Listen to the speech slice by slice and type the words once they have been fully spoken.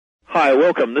Hi,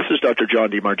 welcome. This is Dr. John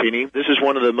DeMartini. This is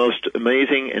one of the most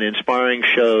amazing and inspiring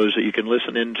shows that you can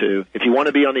listen into. If you want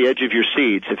to be on the edge of your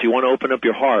seats, if you want to open up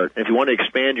your heart, if you want to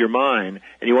expand your mind,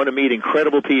 and you want to meet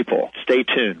incredible people, stay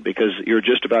tuned because you're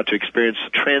just about to experience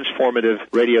a transformative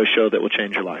radio show that will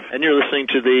change your life. And you're listening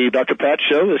to the Dr. Pat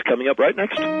Show that's coming up right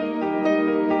next.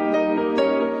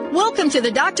 Welcome to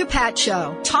the Dr. Pat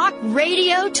Show. Talk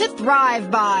radio to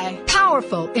thrive by.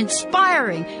 Powerful,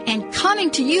 inspiring, and coming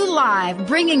to you live,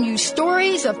 bringing you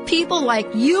stories of people like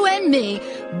you and me,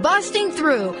 busting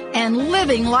through and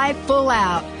living life full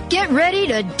out. Get ready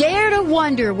to dare to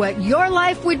wonder what your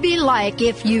life would be like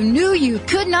if you knew you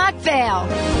could not fail.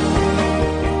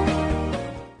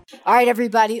 All right,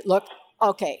 everybody, look.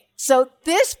 Okay, so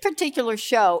this particular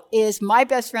show is my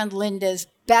best friend Linda's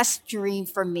best dream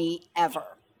for me ever.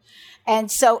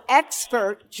 And so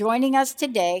expert joining us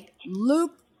today,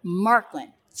 Luke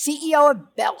Markland, CEO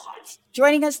of Bellhops,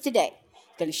 joining us today.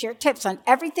 Going to share tips on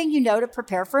everything you know to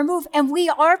prepare for a move. And we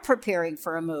are preparing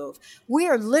for a move. We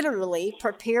are literally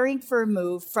preparing for a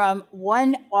move from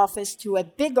one office to a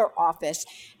bigger office.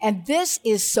 And this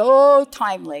is so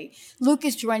timely. Luke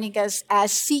is joining us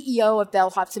as CEO of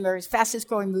Bellhops, America's fastest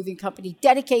growing moving company,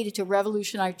 dedicated to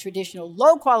revolutionize traditional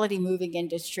low quality moving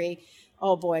industry.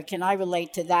 Oh boy, can I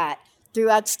relate to that. Through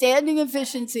outstanding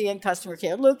efficiency and customer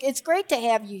care. Luke, it's great to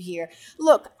have you here.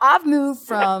 Look, I've moved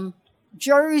from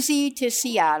Jersey to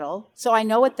Seattle, so I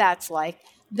know what that's like.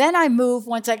 Then I moved,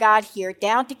 once I got here,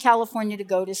 down to California to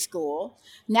go to school.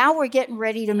 Now we're getting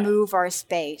ready to move our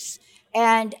space.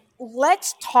 And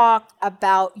let's talk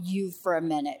about you for a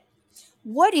minute.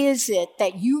 What is it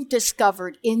that you've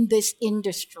discovered in this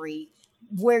industry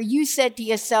where you said to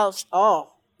yourselves,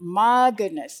 oh, my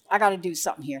goodness, I got to do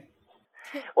something here?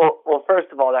 Well, first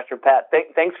of all, Dr. Pat,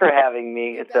 thanks for having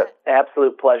me. It's an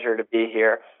absolute pleasure to be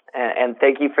here, and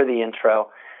thank you for the intro.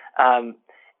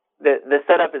 The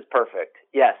setup is perfect.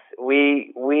 Yes,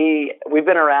 we've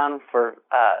been around for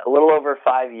a little over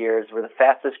 5 years. We're the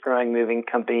fastest growing moving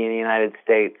company in the United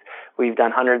States. We've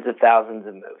done hundreds of thousands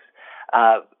of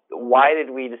moves. Why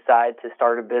did we decide to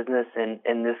start a business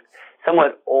in this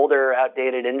somewhat older,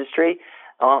 outdated industry?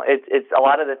 Well, it's a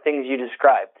lot of the things you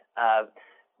described.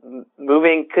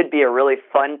 Moving could be a really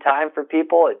fun time for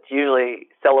people. It's usually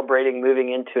celebrating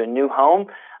moving into a new home,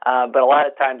 but a lot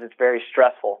of times it's very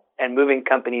stressful, and moving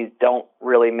companies don't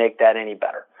really make that any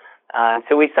better.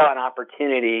 So we saw an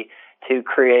opportunity to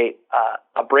create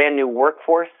a brand new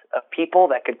workforce of people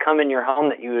that could come in your home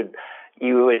that you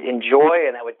would enjoy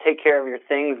and that would take care of your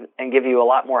things and give you a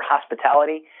lot more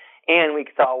hospitality. And we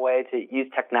saw a way to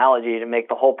use technology to make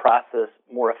the whole process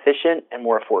more efficient and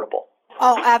more affordable.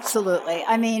 Oh, absolutely.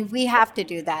 I mean, we have to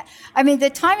do that. I mean, the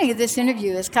timing of this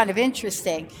interview is kind of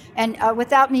interesting. And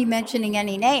without me mentioning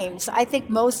any names, I think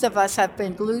most of us have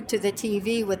been glued to the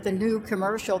TV with the new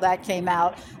commercial that came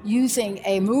out using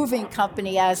a moving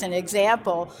company as an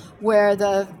example, where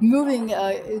the moving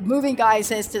guy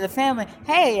says to the family,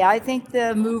 hey, I think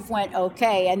the move went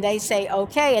okay. And they say,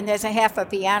 okay, and there's a half a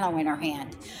piano in her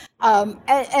hand.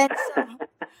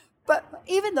 But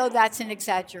even though that's an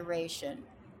exaggeration,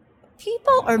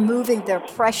 people are moving their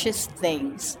precious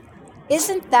things.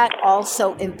 Isn't that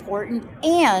also important?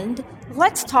 And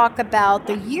let's talk about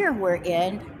the year we're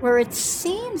in, where it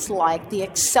seems like the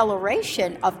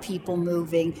acceleration of people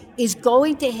moving is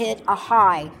going to hit a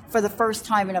high for the first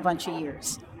time in a bunch of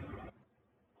years.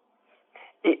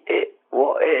 It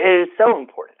is so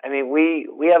important. I mean,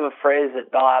 we have a phrase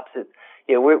at Bellhops.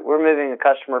 We're moving a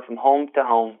customer from home to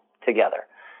home together,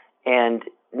 and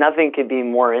nothing could be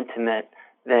more intimate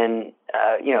than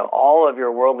all of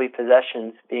your worldly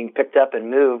possessions being picked up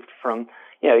and moved from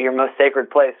your most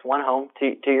sacred place, one home,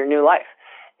 to your new life.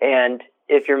 And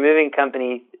if your moving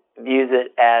company views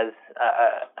it as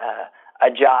a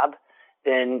job,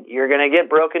 then you're going to get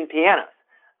broken pianos.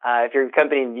 If your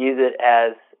company views it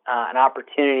as an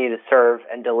opportunity to serve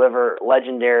and deliver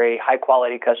legendary,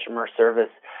 high-quality customer service,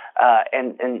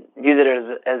 and views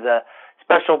it as a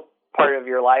special part of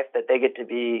your life that they get to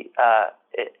be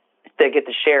they get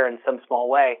to share in some small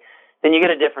way, then you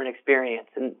get a different experience.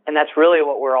 And that's really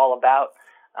what we're all about.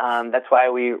 That's why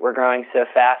we're growing so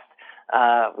fast.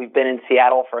 We've been in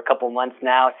Seattle for a couple months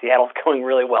now. Seattle's going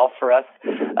really well for us.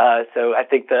 So I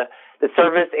think the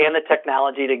service and the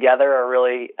technology together are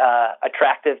really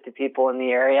attractive to people in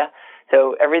the area.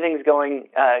 So everything's going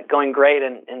great,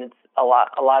 and it's a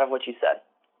lot of what you said.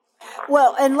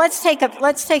 Well, and let's take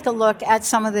a look at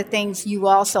some of the things you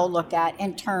also look at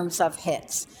in terms of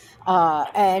hits.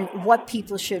 And what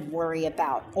people should worry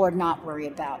about or not worry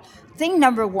about. Thing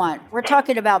number one, we're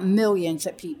talking about millions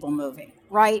of people moving,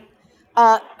 right?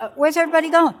 Where's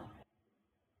everybody going?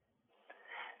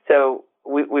 So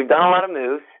we've done a lot of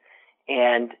moves,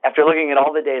 and after looking at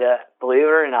all the data, believe it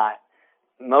or not,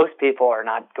 most people are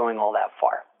not going all that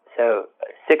far. So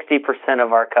 60%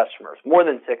 of our customers, more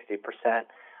than 60%,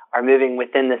 are moving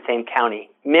within the same county,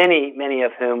 many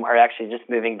of whom are actually just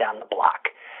moving down the block.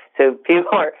 So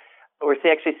we're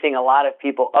actually seeing a lot of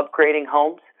people upgrading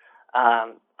homes,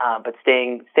 but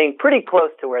staying pretty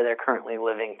close to where they're currently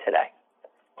living today.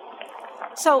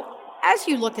 So as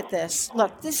you look at this,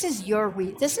 this is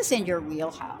in your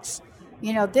wheelhouse.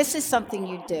 This is something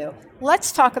you do.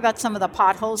 Let's talk about some of the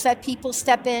potholes that people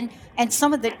step in and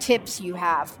some of the tips you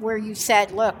have where you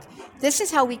said, look, this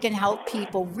is how we can help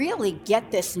people really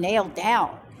get this nailed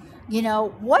down.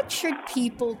 What should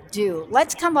people do?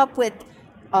 Let's come up with,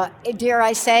 dare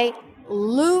I say,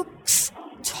 Luke's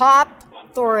top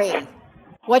 3.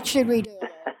 What should we do?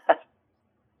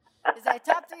 Is that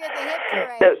top 3 at the hip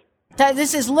parade?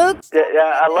 This is Luke's.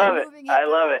 I love it. I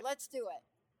love it. Let's do it.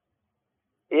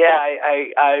 Yeah,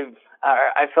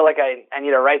 I feel like I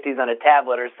need to write these on a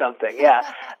tablet or something. Yeah.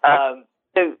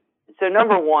 So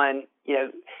number one,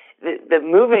 the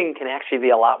moving can actually be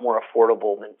a lot more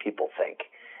affordable than people think,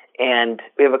 and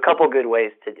we have a couple good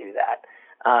ways to do that.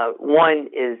 One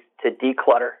is to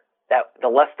declutter. That the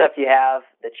less stuff you have,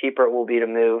 the cheaper it will be to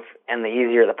move, and the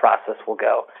easier the process will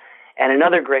go. And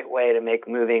another great way to make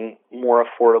moving more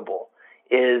affordable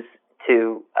is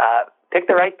to pick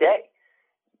the right day.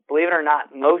 Believe it or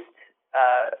not, most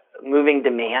moving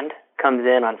demand comes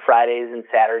in on Fridays and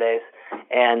Saturdays,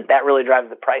 and that really drives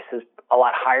the prices a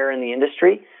lot higher in the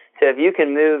industry. So if you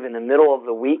can move in the middle of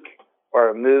the week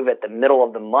or move at the middle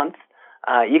of the month,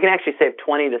 you can actually save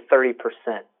 20 to 30%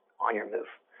 on your move.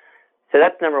 So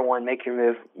that's number one, make your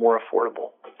move more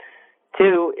affordable.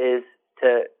 2 is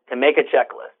to make a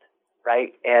checklist,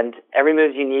 right? And every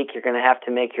move is unique. You're going to have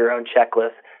to make your own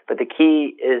checklist, but the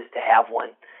key is to have one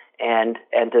and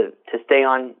to stay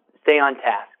on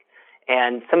task.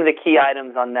 And some of the key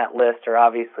items on that list are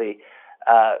obviously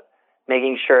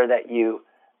making sure that you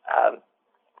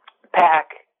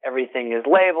pack, everything is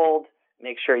labeled,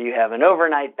 make sure you have an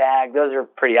overnight bag. Those are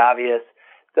pretty obvious.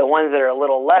 The ones that are a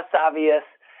little less obvious,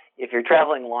 if you're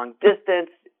traveling long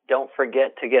distance, don't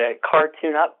forget to get a car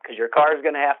tune-up because your car is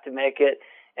going to have to make it.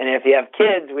 And if you have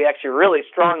kids, we actually really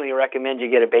strongly recommend you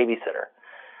get a babysitter.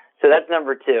 So that's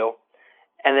number 2.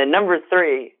 And then number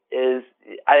 3 is,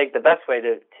 I think the best way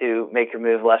to make your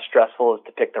move less stressful is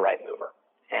to pick the right mover.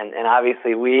 And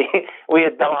obviously we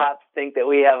at Bellhops think that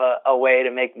we have a way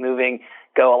to make moving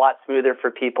go a lot smoother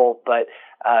for people. But,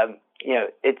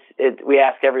 we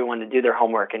ask everyone to do their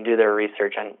homework and do their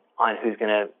research on who's going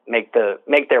to make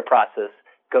their process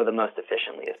go the most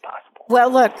efficiently as possible. Well,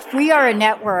 look, we are a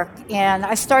network, and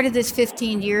I started this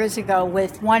 15 years ago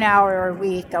with 1 hour a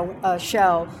week, a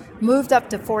show, moved up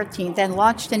to 14, then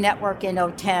launched a network in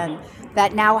 2010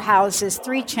 that now houses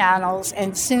 3 channels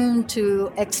and soon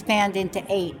to expand into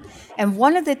 8. And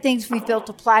one of the things we built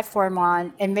a platform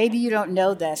on, and maybe you don't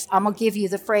know this, I'm going to give you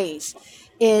the phrase,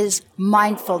 is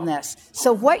mindfulness.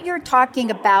 So what you're talking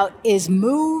about is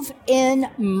move in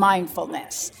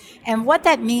mindfulness. And what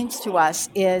that means to us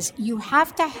is you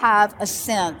have to have a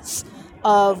sense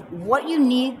of what you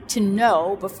need to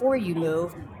know before you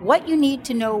move, what you need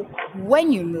to know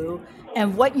when you move,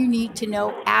 and what you need to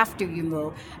know after you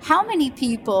move. How many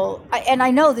people, and I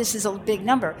know this is a big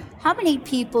number, how many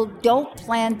people don't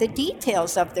plan the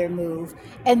details of their move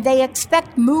and they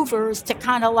expect movers to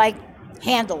kind of like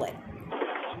handle it?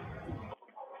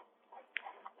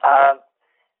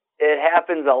 It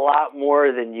happens a lot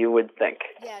more than you would think.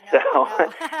 Yeah, no.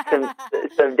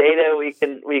 some data we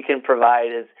can provide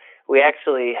is we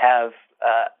actually have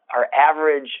our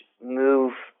average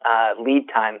move lead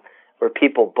time where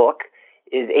people book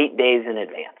is 8 days in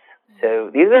advance.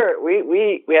 So these are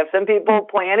we have some people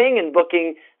planning and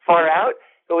booking far out,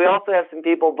 but we also have some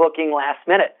people booking last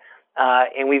minute.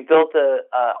 And we've built a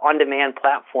on-demand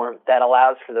platform that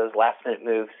allows for those last-minute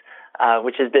moves,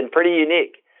 which has been pretty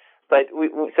unique. But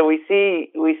we see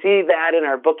that in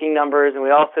our booking numbers, and we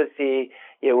also see,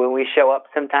 when we show up,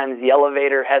 sometimes the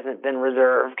elevator hasn't been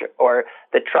reserved, or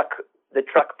the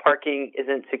truck parking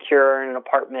isn't secure in an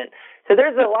apartment. So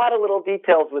there's a lot of little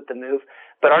details with the move,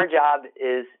 but our job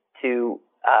is to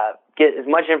get as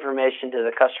much information to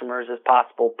the customers as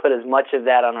possible, put as much of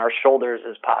that on our shoulders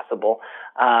as possible.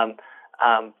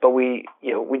 But we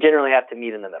generally have to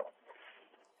meet in the middle.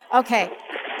 Okay,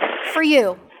 for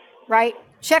you, right?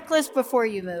 Checklist before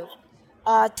you move.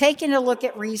 Taking a look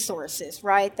at resources,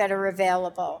 right, that are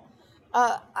available.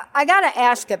 I got to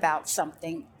ask about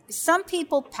something. Some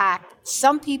people pack,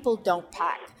 some people don't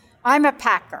pack. I'm a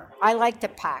packer. I like to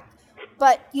pack.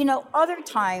 But, other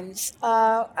times,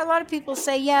 a lot of people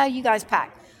say, yeah, you guys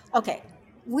pack. Okay,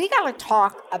 we got to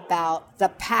talk about the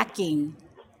packing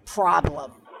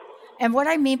problem. And what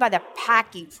I mean by the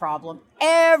packing problem,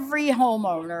 every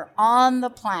homeowner on the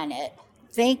planet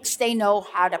thinks they know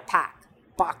how to pack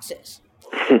boxes.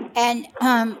 And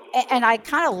I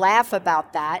kind of laugh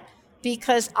about that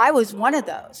because I was one of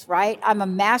those, right? I'm a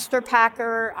master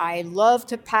packer. I love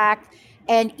to pack.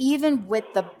 And even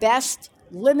with the best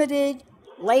limited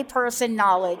layperson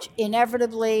knowledge,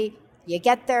 inevitably, you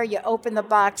get there, you open the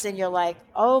box, and you're like,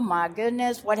 oh my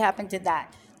goodness, what happened to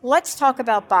that? Let's talk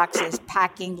about boxes,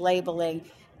 packing, labeling,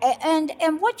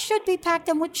 and what should be packed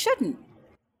and what shouldn't.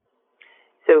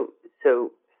 So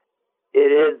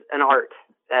it is an art.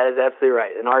 That is absolutely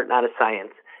right. An art, not a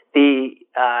science.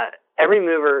 Every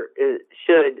mover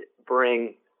should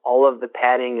bring all of the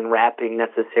padding and wrapping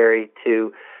necessary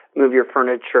to move your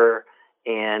furniture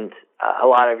and a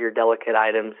lot of your delicate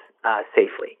items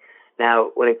safely. Now,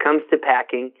 when it comes to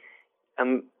packing,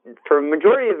 for a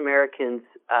majority of Americans,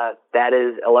 that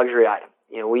is a luxury item.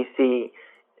 We see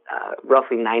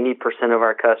roughly 90% of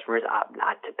our customers opt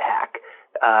not to pack,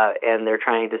 and they're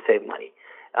trying to save money,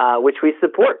 which we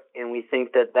support, and we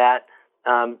think that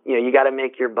you got to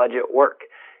make your budget work.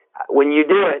 When you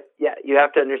do it, yeah, you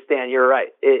have to understand. You're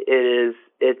right. It is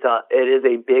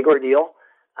a big ordeal,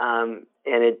 and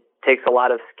it takes a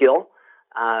lot of skill,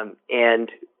 and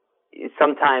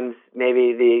sometimes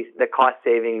maybe the cost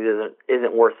savings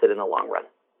isn't worth it in the long run.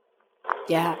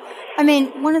 Yeah. I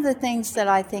mean, one of the things that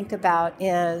I think about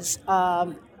is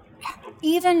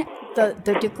even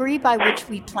the degree by which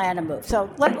we plan to move. So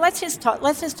let's just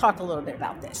talk a little bit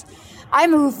about this. I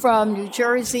moved from New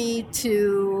Jersey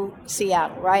to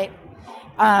Seattle, right?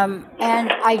 And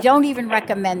I don't even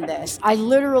recommend this. I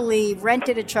literally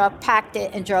rented a truck, packed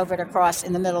it, and drove it across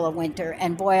in the middle of winter.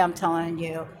 And boy, I'm telling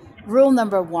you, rule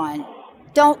number one,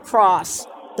 don't cross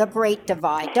the Great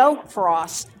Divide. Don't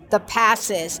cross the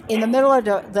passes in the middle of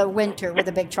the winter with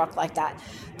a big truck like that.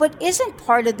 But isn't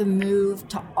part of the move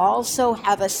to also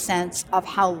have a sense of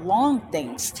how long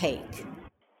things take?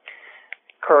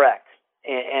 Correct.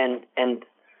 And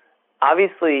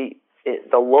obviously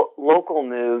the local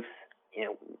moves,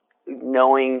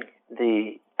 knowing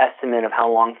the estimate of how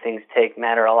long things take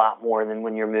matter a lot more than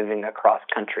when you're moving across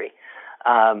country.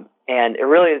 And it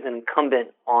really is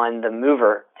incumbent on the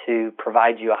mover to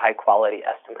provide you a high quality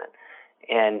estimate.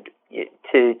 And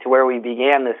to where we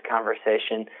began this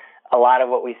conversation, a lot of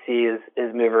what we see is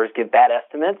movers give bad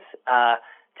estimates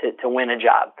to win a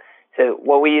job. So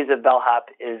what we use at Bellhop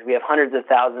is we have hundreds of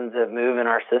thousands of move in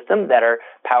our system that are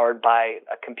powered by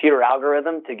a computer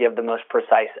algorithm to give the most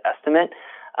precise estimate.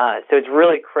 So it's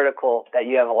really critical that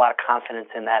you have a lot of confidence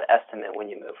in that estimate when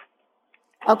you move.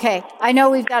 Okay, I know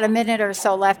we've got a minute or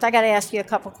so left. I got to ask you a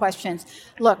couple questions.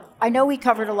 Look, I know we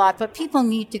covered a lot, but people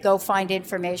need to go find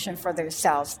information for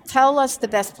themselves. Tell us the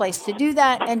best place to do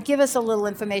that and give us a little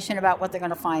information about what they're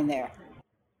going to find there.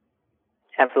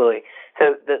 Absolutely.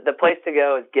 So the place to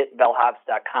go is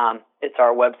getbellhops.com. It's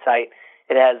our website.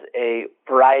 It has a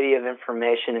variety of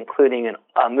information, including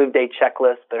a move day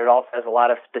checklist, but it also has a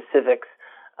lot of specifics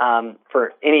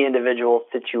for any individual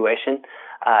situation.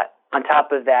 On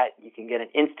top of that, you can get an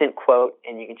instant quote,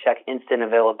 and you can check instant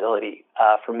availability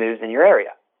for moves in your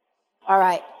area. All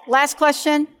right. Last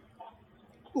question.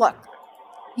 Look,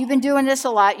 you've been doing this a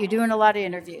lot. You're doing a lot of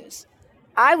interviews.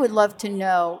 I would love to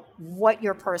know what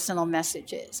your personal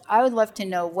message is. I would love to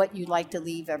know what you'd like to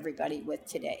leave everybody with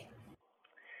today.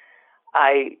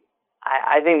 I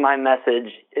think my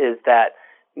message is that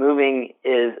moving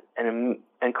is an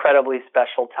incredibly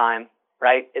special time.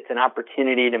 Right? It's an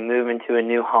opportunity to move into a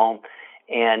new home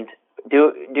and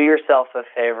do yourself a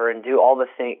favor and do all the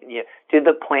things, do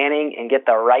the planning and get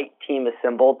the right team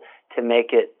assembled to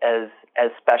make it as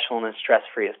special and as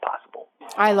stress-free as possible.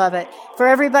 I love it. For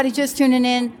everybody just tuning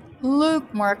in,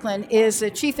 Luke Marklin is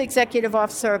the Chief Executive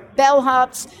Officer of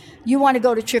Bellhops. You want to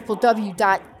go to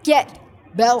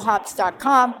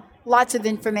www.getbellhops.com. Lots of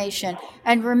information.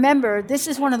 And remember, this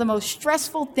is one of the most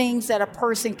stressful things that a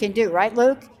person can do, right,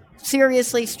 Luke?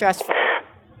 Seriously stressful.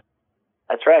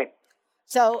 That's right.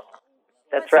 So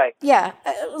that's right. Yeah.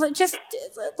 Just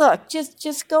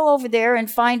go over there and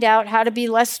find out how to be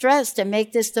less stressed and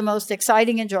make this the most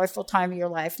exciting and joyful time of your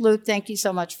life. Luke, thank you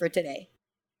so much for today.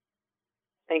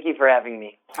 Thank you for having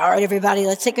me. All right, everybody,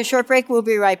 let's take a short break. We'll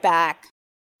be right back.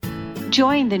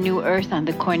 Join the New Earth on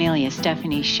the Cornelia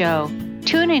Stephanie Show.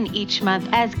 Tune in each month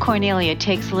as Cornelia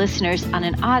takes listeners on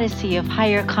an odyssey of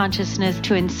higher consciousness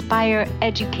to inspire,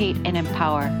 educate, and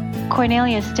empower.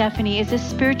 Cornelia Stephanie is a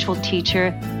spiritual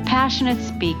teacher, passionate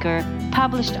speaker,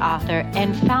 published author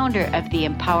and founder of the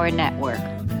Empower Network.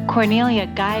 Cornelia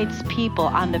guides people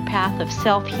on the path of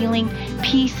self-healing,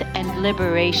 peace, and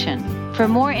liberation. For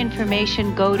more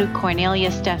information, go to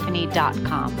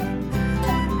CorneliaStephanie.com.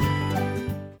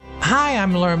 Hi,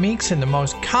 I'm Laura Meeks, and the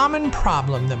most common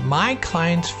problem that my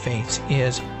clients face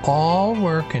is all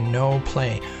work and no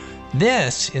play.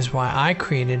 This is why I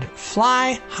created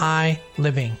Fly High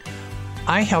Living.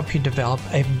 I help you develop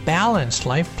a balanced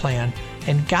life plan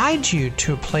and guide you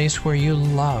to a place where you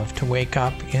love to wake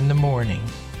up in the morning.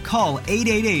 Call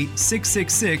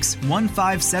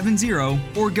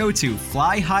 888-666-1570 or go to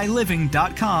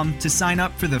flyhighliving.com to sign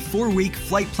up for the 4-week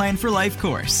Flight Plan for Life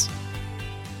course.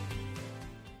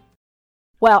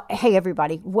 Well, hey,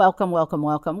 everybody. Welcome, welcome,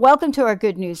 welcome. Welcome to our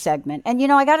good news segment. And,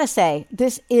 I got to say,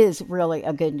 this is really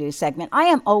a good news segment. I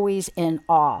am always in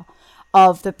awe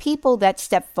of the people that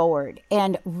step forward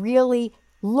and really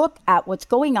look at what's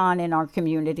going on in our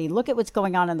community, look at what's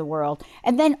going on in the world,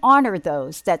 and then honor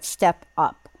those that step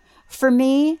up. For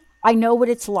me, I know what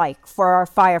it's like for our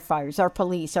firefighters, our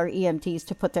police, our EMTs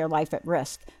to put their life at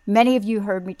risk. Many of you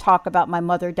heard me talk about my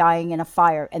mother dying in a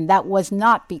fire, and that was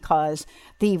not because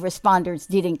the responders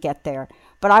didn't get there.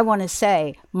 But I want to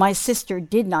say my sister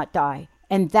did not die.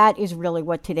 And that is really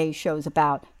what today's show is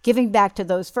about, giving back to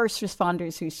those first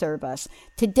responders who serve us.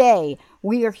 Today,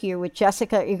 we are here with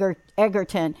Jessica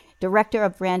Egerton, Director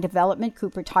of Brand Development,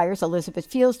 Cooper Tires, Elizabeth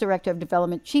Fields, Director of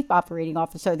Development, Chief Operating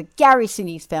Officer, the Gary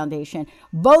Sinise Foundation,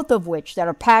 both of which that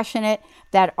are passionate,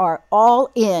 that are all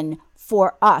in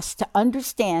for us to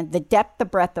understand the depth, the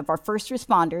breadth of our first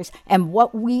responders and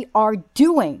what we are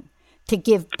doing to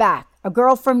give back. A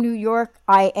girl from New York,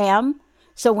 I am.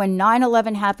 So when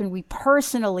 9/11 happened, we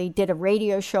personally did a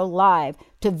radio show live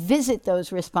to visit those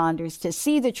responders, to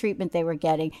see the treatment they were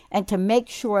getting, and to make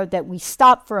sure that we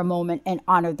stop for a moment and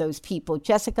honor those people.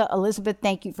 Jessica, Elizabeth,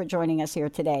 thank you for joining us here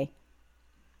today.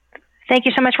 Thank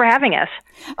you so much for having us.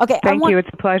 Okay, Thank you. It's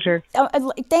a pleasure.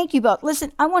 Thank you both.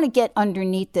 Listen, I want to get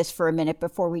underneath this for a minute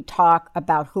before we talk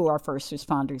about who our first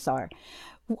responders are.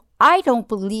 I don't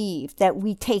believe that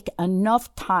we take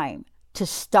enough time to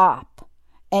stop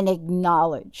and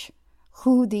acknowledge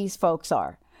who these folks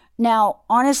are. Now,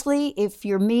 honestly, if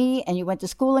you're me and you went to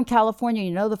school in California,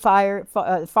 you know the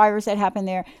fires that happen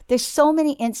there, there's so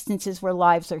many instances where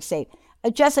lives are saved.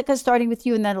 Jessica, starting with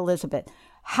you and then Elizabeth,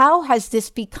 how has this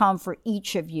become for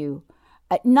each of you,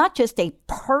 not just a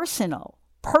personal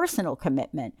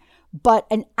commitment, but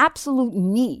an absolute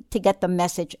need to get the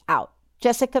message out?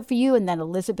 Jessica, for you, and then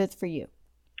Elizabeth, for you.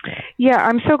 Yeah,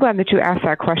 I'm so glad that you asked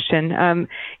that question.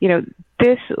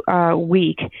 This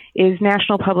week is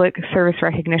National Public Service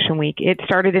Recognition Week. It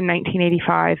started in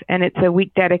 1985, and it's a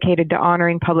week dedicated to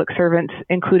honoring public servants,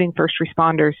 including first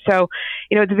responders. So,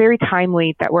 it's very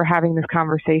timely that we're having this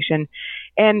conversation.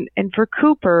 And for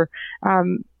Cooper,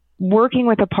 working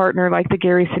with a partner like the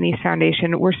Gary Sinise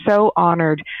Foundation, we're so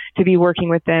honored to be working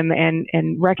with them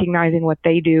and recognizing what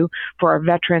they do for our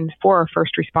veterans, for our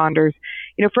first responders.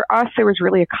 For us, there was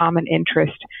really a common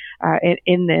interest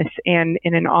in this and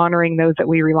in honoring those that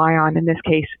we rely on, in this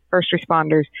case, first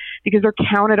responders, because they're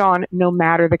counted on no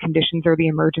matter the conditions or the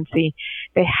emergency.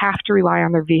 They have to rely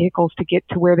on their vehicles to get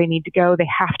to where they need to go. They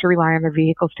have to rely on their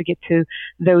vehicles to get to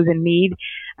those in need.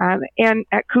 And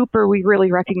at Cooper, we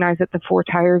really recognize that the 4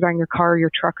 tires on your car or your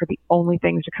truck are the only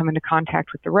things to come into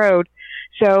contact with the road.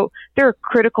 So they're a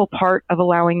critical part of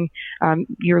allowing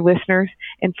your listeners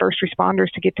and first responders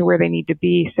to get to where they need to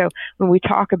be. So when we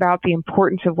talk about the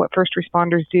importance of what first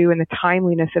responders do and the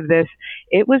timeliness of this,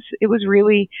 it was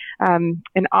really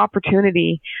an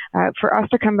opportunity for us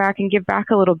to come back and give back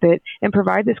a little bit and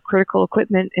provide this critical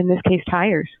equipment, in this case,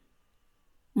 tires.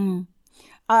 Mm.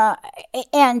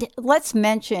 And let's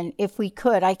mention, if we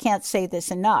could, I can't say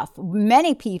this enough,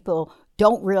 many people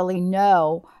don't really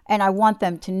know, and I want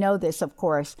them to know this, of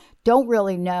course, don't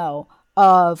really know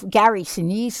of Gary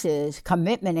Sinise's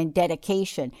commitment and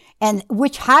dedication, and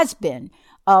which has been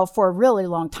for a really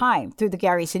long time through the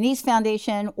Gary Sinise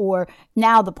Foundation or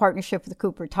now the partnership with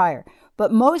Cooper Tire.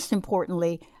 But most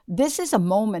importantly, this is a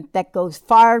moment that goes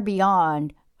far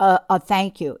beyond a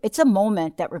thank you. It's a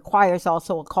moment that requires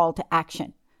also a call to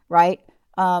action, right?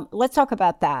 Let's talk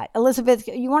about that. Elizabeth,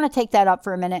 you want to take that up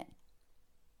for a minute?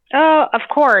 Oh, of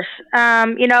course.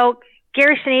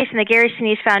 Gary Sinise and the Gary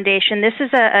Sinise Foundation, this is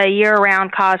a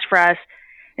year-round cause for us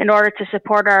in order to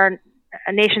support our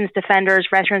nation's defenders,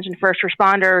 veterans, and first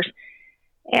responders.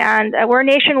 And we're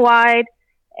nationwide,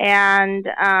 and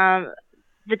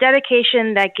the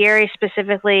dedication that Gary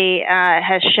specifically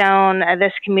has shown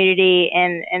this community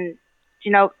and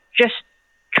just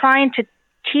trying to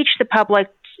teach the public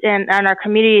and our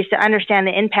communities to understand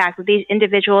the impact that these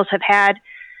individuals have had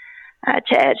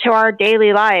to our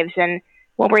daily lives. And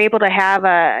when we're able to have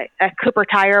a Cooper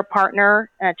Tire partner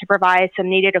to provide some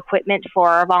needed equipment for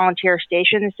our volunteer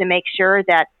stations to make sure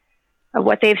that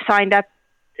what they've signed up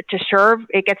to serve,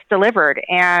 it gets delivered.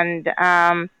 And,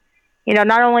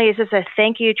 not only is this a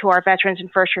thank you to our veterans and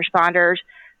first responders,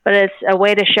 but it's a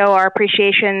way to show our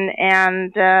appreciation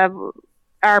and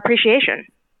our appreciation.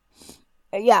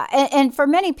 Yeah, and for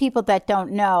many people that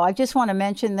don't know, I just want to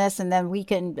mention this, and then we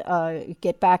can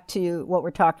get back to what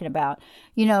we're talking about.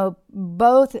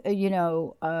 Both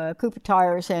Cooper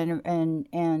Tires and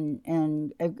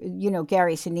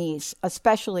Gary Sinise,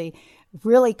 especially,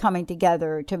 really coming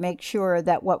together to make sure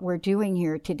that what we're doing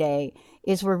here today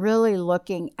is we're really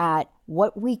looking at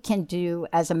what we can do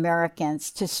as Americans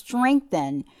to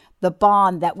strengthen the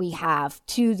bond that we have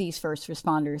to these first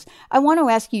responders. I want to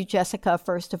ask you, Jessica,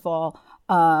 first of all,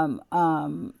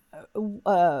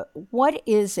 what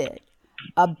is it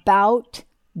about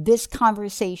this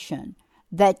conversation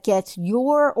that gets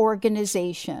your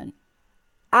organization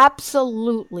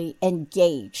absolutely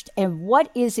engaged? And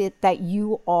what is it that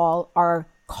you all are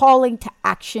calling to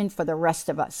action for the rest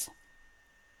of us?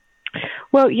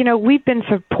 Well, we've been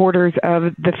supporters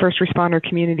of the first responder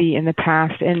community in the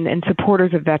past and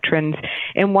supporters of veterans.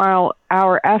 And while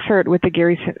our effort with the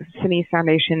Gary Sinise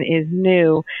Foundation is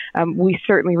new, we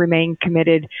certainly remain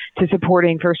committed to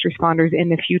supporting first responders in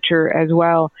the future as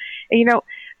well. And,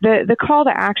 the call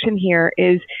to action here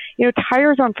is,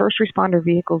 tires on first responder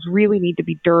vehicles really need to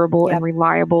be durable and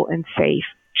reliable and safe,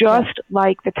 just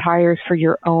like the tires for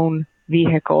your own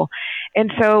vehicle.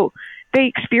 And so they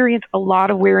experience a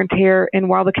lot of wear and tear, and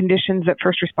while the conditions that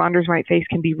first responders might face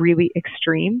can be really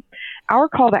extreme, our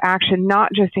call to action,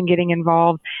 not just in getting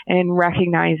involved and in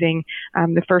recognizing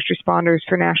the first responders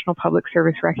for National Public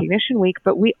Service Recognition Week,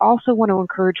 but we also want to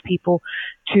encourage people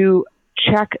to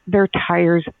check their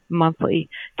tires monthly.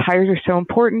 Tires are so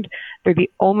important. They're the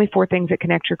only 4 things that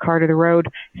connect your car to the road.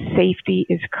 Safety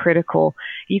is critical.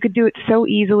 You could do it so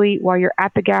easily while you're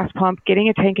at the gas pump, getting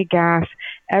a tank of gas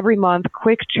every month.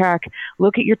 Quick check,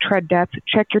 look at your tread depth,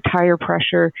 check your tire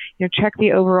pressure, check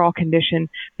the overall condition,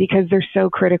 because they're so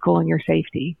critical in your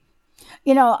safety.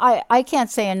 I can't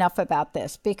say enough about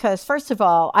this because, first of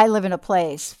all, I live in a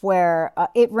place where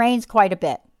it rains quite a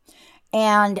bit.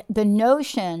 And the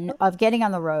notion of getting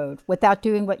on the road without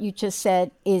doing what you just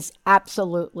said is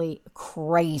absolutely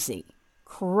crazy.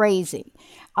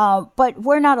 But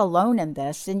we're not alone in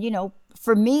this. And,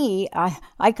 for me,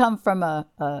 I come from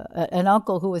an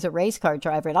uncle who was a race car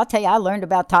driver. And I'll tell you, I learned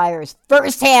about tires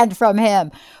firsthand from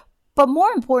him. But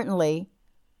more importantly,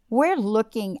 we're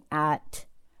looking at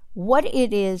what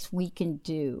it is we can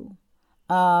do.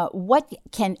 What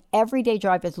can everyday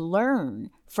drivers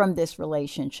learn from this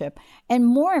relationship? And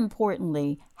more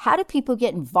importantly, how do people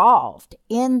get involved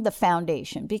in the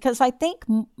foundation? Because I think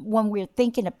when we're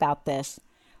thinking about this,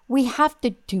 we have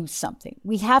to do something.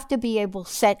 We have to be able to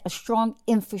set a strong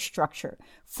infrastructure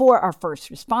for our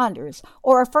first responders.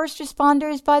 Or our first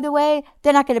responders, by the way,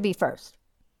 they're not going to be first.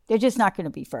 They're just not going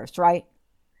to be first, right?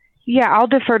 Yeah, I'll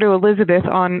defer to Elizabeth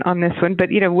on this one. But,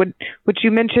 what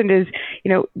you mentioned is,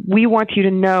 we want you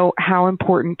to know how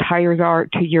important tires are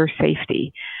to your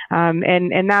safety.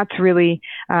 And that's really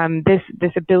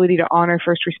this ability to honor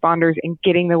first responders and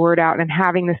getting the word out and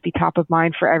having this be top of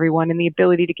mind for everyone, and the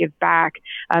ability to give back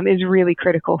is really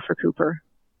critical for Cooper.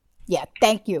 Yeah,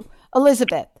 thank you.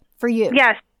 Elizabeth, for you.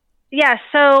 Yes.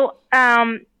 So,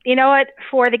 you know what?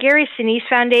 For the Gary Sinise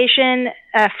Foundation,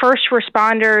 first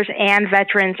responders and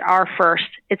veterans are first.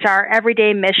 It's our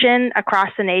everyday mission across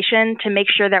the nation to make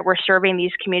sure that we're serving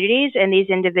these communities and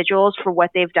these individuals for what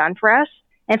they've done for us.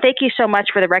 And thank you so much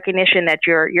for the recognition that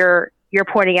you're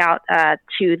pointing out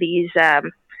to these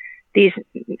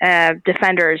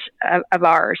defenders of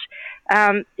ours.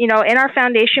 In our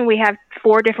foundation, we have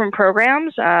 4 different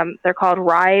programs. They're called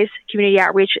RISE, Community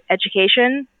Outreach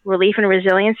Education, Relief and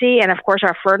Resiliency, and of course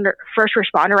our First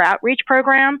Responder Outreach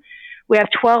Program. We have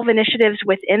 12 initiatives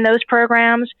within those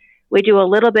programs. We do a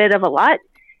little bit of a lot,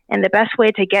 and the best way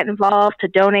to get involved, to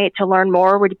donate, to learn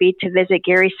more would be to visit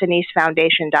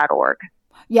GarySiniseFoundation.org.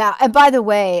 Yeah, and by the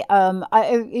way,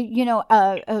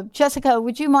 Jessica,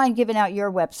 would you mind giving out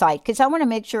your website? Because I want to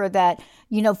make sure that,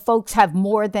 folks have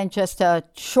more than just a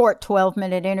short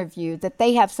 12-minute interview, that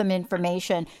they have some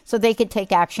information so they can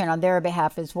take action on their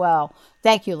behalf as well.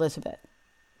 Thank you, Elizabeth.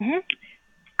 Mm-hmm.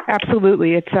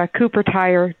 Absolutely. It's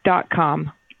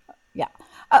CooperTire.com. Yeah.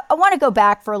 I want to go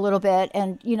back for a little bit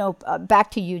and,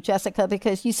 back to you, Jessica,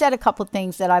 because you said a couple of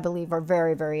things that I believe are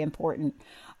very, very important.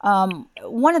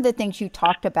 One of the things you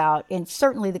talked about, and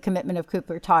certainly the commitment of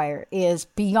Cooper Tire, is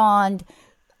beyond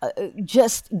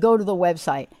just go to the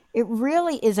website. It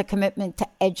really is a commitment to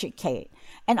educate.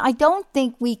 And I don't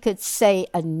think we could say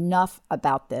enough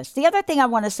about this. The other thing I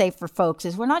want to say for folks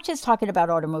is we're not just talking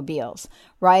about automobiles,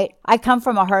 right? I come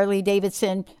from a Harley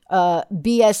Davidson,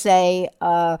 BSA,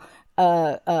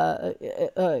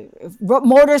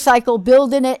 motorcycle,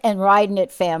 building it and riding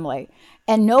it family.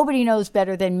 And nobody knows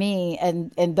better than me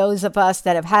and those of us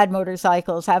that have had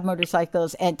motorcycles, have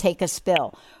motorcycles, and take a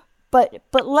spill. But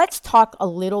let's talk a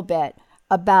little bit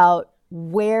about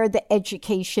where the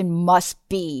education must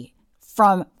be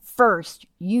from first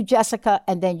you, Jessica,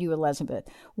 and then you, Elizabeth.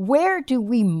 Where do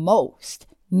we most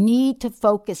need to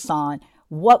focus on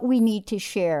what we need to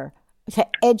share to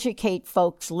educate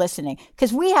folks listening?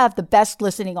 Because we have the best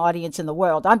listening audience in the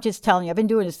world. I'm just telling you, I've been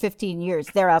doing this 15 years.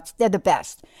 They're the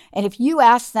best. And if you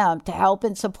ask them to help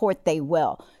and support, they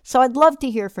will. So I'd love to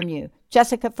hear from you.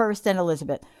 Jessica first, and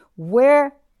Elizabeth.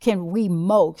 Where can we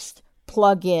most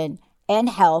plug in and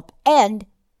help and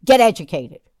get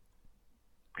educated?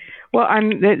 Well,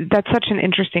 that's such an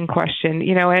interesting question.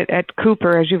 At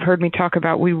Cooper, as you've heard me talk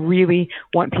about, we really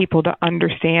want people to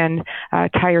understand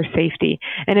tire safety.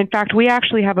 And in fact, we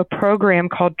actually have a program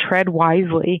called Tread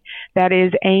Wisely that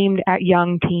is aimed at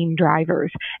young teen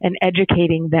drivers and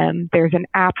educating them. There's an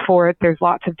app for it. There's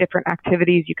lots of different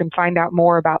activities. You can find out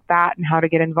more about that and how to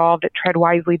get involved at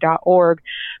treadwisely.org.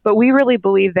 But we really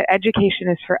believe that education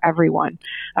is for everyone,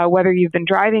 whether you've been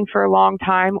driving for a long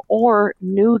time or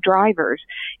new drivers.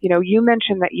 You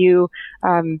mentioned that you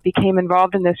became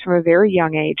involved in this from a very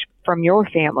young age from your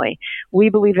family. We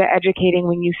believe that educating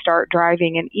when you start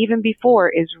driving and even before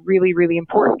is really, really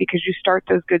important because you start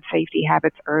those good safety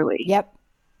habits early. Yep.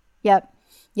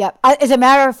 As a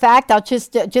matter of fact, I'll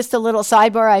just a little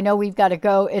sidebar. I know we've got to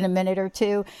go in a minute or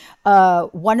two.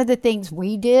 One of the things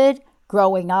we did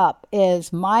growing up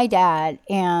is my dad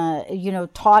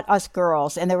taught us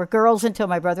girls, and there were girls until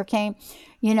my brother came.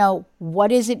 What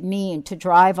does it mean to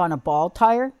drive on a ball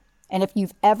tire? And if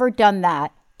you've ever done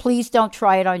that, please don't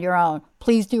try it on your own.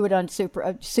 Please do it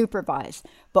unsupervised.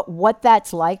 But what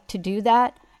that's like to do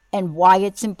that and why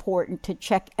it's important to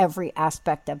check every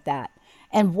aspect of that.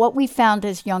 And what we found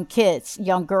as young kids,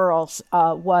 young girls,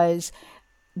 was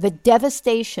the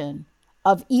devastation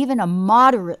of even a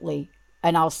moderately,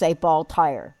 and I'll say ball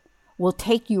tire, will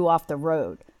take you off the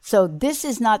road. So this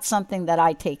is not something that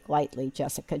I take lightly,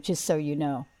 Jessica, just so you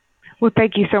know. Well,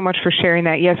 thank you so much for sharing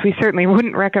that. Yes, we certainly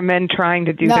wouldn't recommend trying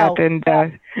to do that. And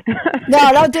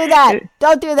no, don't do that.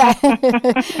 Don't do that.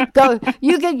 Go.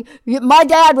 My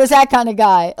dad was that kind of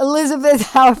guy. Elizabeth,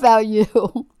 how about you?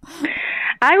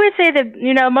 I would say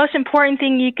the most important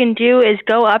thing you can do is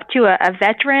go up to a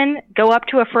veteran, go up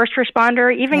to a first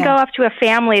responder, even go up to a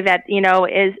family that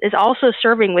is also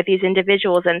serving with these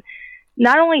individuals, and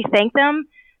not only thank them,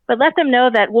 but let them know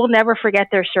that we'll never forget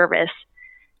their service.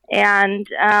 And,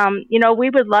 we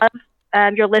would love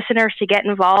your listeners to get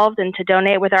involved and to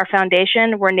donate with our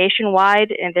foundation. We're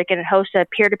nationwide, and they can host a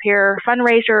peer-to-peer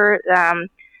fundraiser.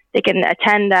 They can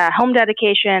attend a home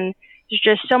dedication. There's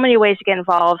just so many ways to get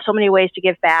involved, so many ways to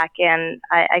give back. And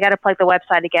I got to plug the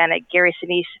website again at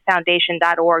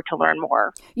GarySiniseFoundation.org to learn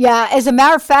more. Yeah, as a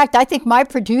matter of fact, I think my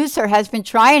producer has been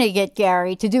trying to get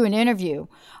Gary to do an interview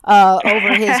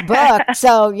over his book.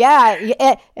 So, yeah,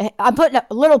 I'm putting a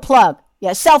little plug.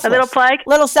 Yeah, selfless. A little plug?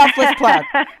 Little selfless plug.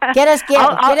 Get us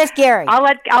Gary.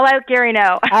 I'll let Gary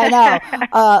know. I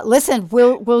know. Listen,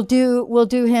 we'll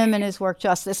do him and his work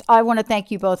justice. I want to thank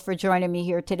you both for joining me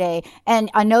here today. And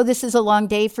I know this is a long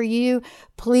day for you.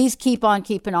 Please keep on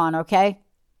keeping on, okay?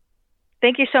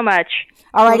 Thank you so much.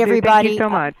 All right, everybody. Thank you so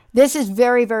much. This is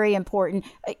very, very important.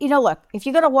 Look, if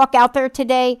you're going to walk out there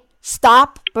today,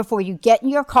 stop before you get in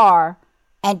your car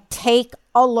and take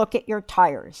a look at your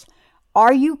tires.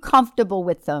 Are you comfortable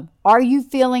with them? Are you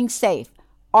feeling safe?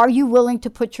 Are you willing to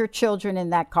put your children in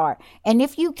that car? And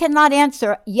if you cannot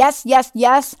answer yes, yes,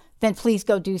 yes, then please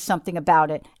go do something about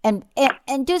it and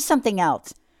do something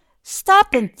else.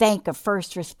 Stop and thank a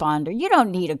first responder. You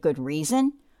don't need a good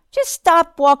reason. Just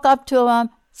stop, walk up to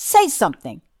them, say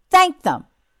something, thank them.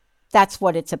 That's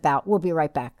what it's about. We'll be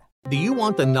right back. Do you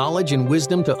want the knowledge and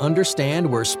wisdom to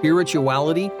understand where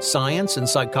spirituality, science, and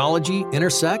psychology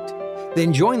intersect?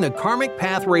 Then join the Karmic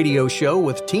Path Radio Show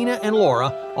with Tina and Laura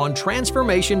on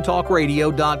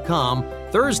TransformationTalkRadio.com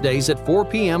Thursdays at 4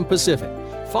 p.m. Pacific.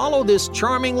 Follow this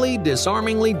charmingly,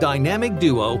 disarmingly dynamic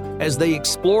duo as they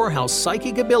explore how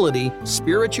psychic ability,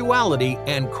 spirituality,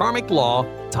 and karmic law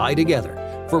tie together.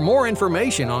 For more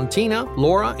information on Tina,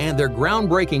 Laura, and their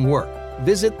groundbreaking work,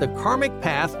 visit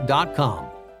thekarmicpath.com.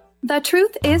 The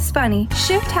Truth is Funny.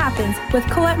 Shift Happens with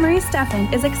Colette Marie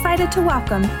Steffen is excited to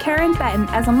welcome Karen Benton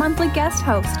as a monthly guest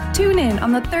host. Tune in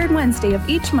on the third Wednesday of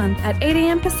each month at 8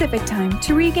 a.m. Pacific Time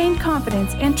to regain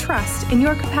confidence and trust in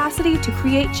your capacity to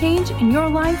create change in your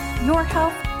life, your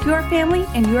health, your family,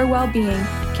 and your well-being.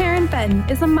 Karen Benton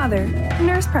is a mother,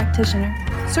 nurse practitioner,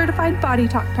 certified body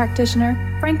talk practitioner,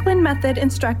 Franklin Method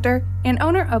instructor, and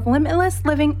owner of Limitless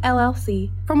Living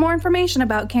LLC. For more information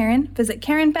about Karen, visit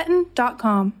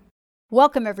KarenBenton.com.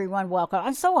 Welcome, everyone. Welcome.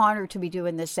 I'm so honored to be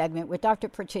doing this segment with Dr.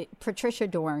 Patricia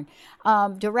Dorn,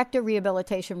 Director,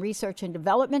 Rehabilitation Research and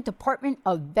Development, Department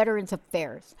of Veterans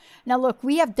Affairs. Now, look,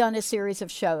 we have done a series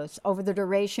of shows over the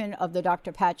duration of the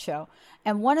Dr. Pat Show.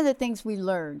 And one of the things we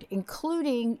learned,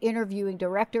 including interviewing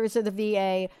directors of the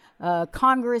VA,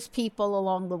 Congress people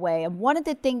along the way, and one of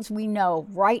the things we know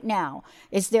right now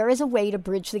is there is a way to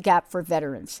bridge the gap for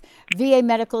veterans. VA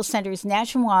medical centers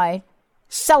nationwide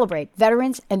celebrate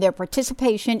veterans and their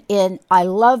participation in, I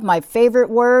love my favorite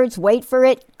words, wait for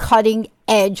it, cutting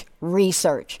edge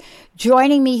research.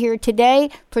 Joining me here today,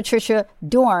 Patricia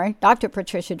Dorn, Dr.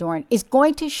 Patricia Dorn, is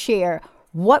going to share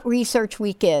what Research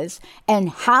Week is and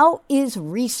how is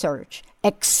research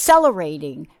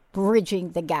accelerating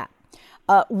bridging the gap.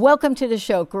 Welcome to the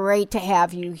show. Great to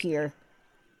have you here.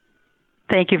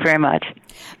 Thank you very much.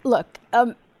 Look,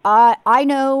 I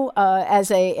know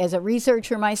as a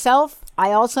researcher myself,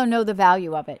 I also know the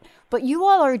value of it. But you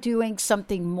all are doing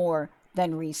something more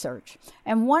than research.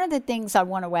 And one of the things I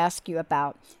want to ask you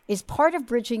about is part of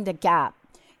bridging the gap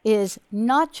is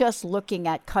not just looking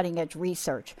at cutting edge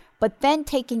research, but then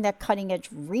taking that cutting edge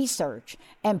research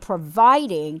and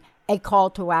providing a call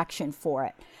to action for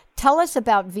it. Tell us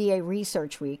about VA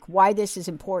Research Week, why this is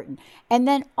important. And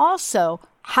then also,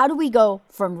 how do we go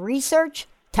from research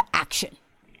to action?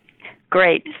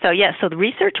 Great. So the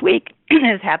Research Week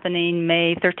is happening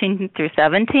May 13th through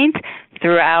 17th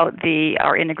throughout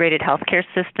our integrated healthcare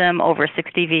system. Over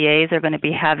 60 VAs are going to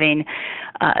be having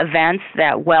events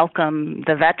that welcome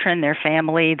the veteran, their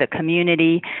family, the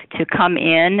community to come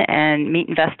in and meet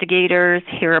investigators,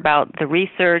 hear about the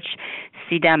research,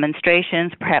 see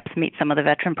demonstrations, perhaps meet some of the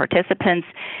veteran participants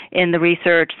in the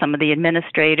research, some of the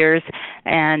administrators,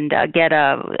 and get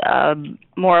a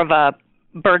more of a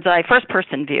bird's eye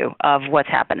first-person view of what's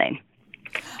happening.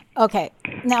 Okay.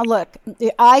 Now, look,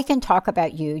 I can talk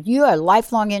about you. You have a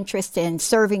lifelong interest in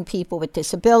serving people with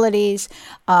disabilities,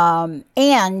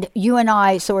 and you and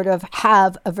I sort of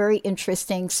have a very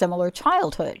interesting, similar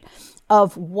childhood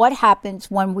of what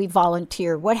happens when we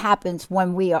volunteer, what happens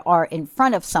when we are in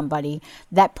front of somebody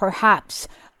that perhaps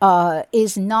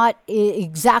is not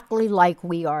exactly like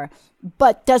we are,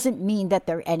 but doesn't mean that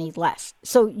they're any less.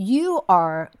 So you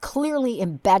are clearly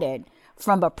embedded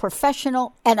from a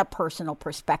professional and a personal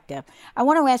perspective. I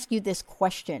want to ask you this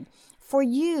question. For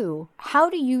you, how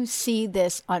do you see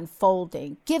this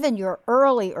unfolding, given your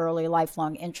early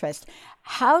lifelong interest?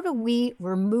 How do we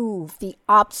remove the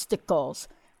obstacles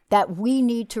that we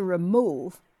need to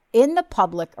remove in the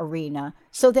public arena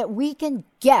so that we can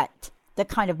get the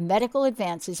kind of medical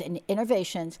advances and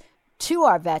innovations to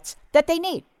our vets that they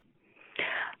need?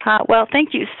 Well,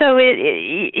 thank you. So,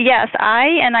 yes,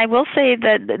 I will say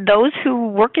that those who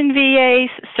work in VA,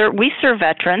 we serve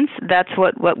veterans. That's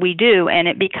what we do, and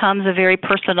it becomes a very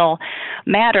personal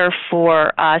matter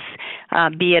for us,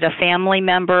 be it a family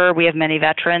member. We have many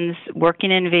veterans working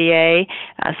in VA,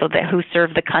 who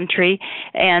serve the country,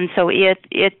 and so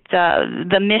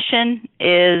the mission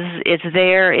it's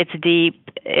there, it's deep,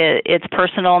 it's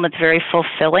personal, and it's very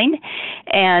fulfilling.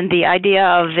 And the idea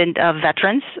of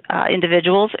veterans,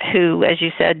 individuals who, as you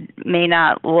said, may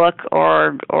not look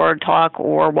or talk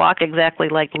or walk exactly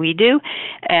like we do,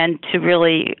 and to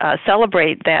really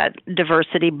celebrate that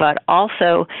diversity, but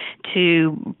also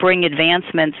to bring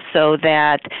advancements so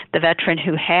that the veteran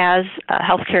who has a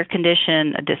healthcare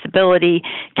condition, a disability,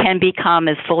 can become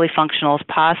as fully functional as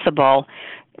possible,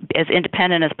 as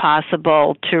independent as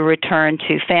possible, to return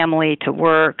to family, to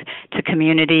work, to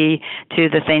community, to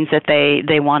the things that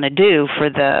they want to do for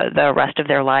the rest of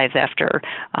their lives after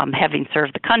having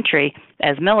served the country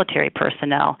as military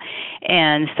personnel.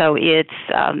 And so it's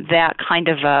that kind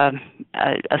of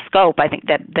a scope, I think,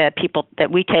 that people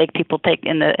take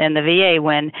in the VA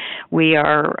when we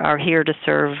are here to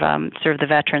serve the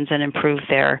veterans and improve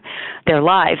their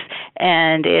lives.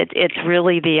 And it's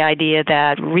really the idea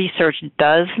that research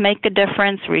does make a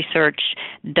difference. Research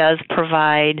does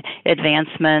provide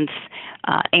advancements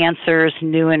answers,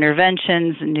 new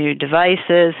interventions, new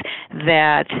devices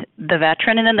that the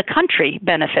veteran and then the country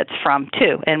benefits from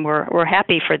too. And we're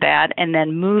happy for that. And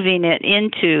then moving it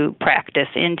into practice,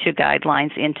 into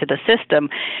guidelines, into the system,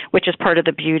 which is part of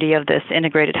the beauty of this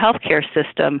integrated healthcare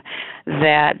system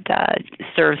that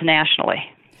serves nationally.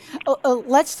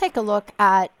 Let's take a look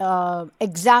at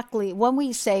exactly when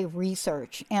we say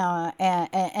research,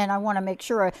 and I want to make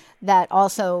sure that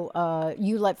also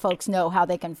you let folks know how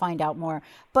they can find out more.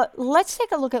 But let's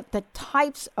take a look at the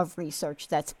types of research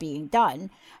that's being done,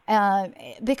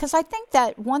 because I think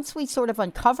that once we sort of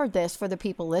uncover this for the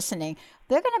people listening,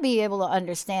 they're going to be able to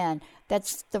understand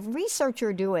that the research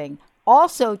you're doing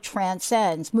also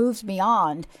moves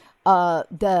beyond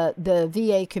the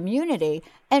VA community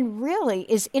and really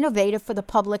is innovative for the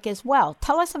public as well.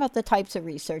 Tell us about the types of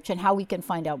research and how we can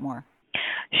find out more.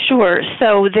 Sure.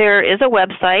 So there is a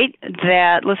website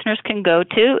that listeners can go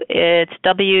to. It's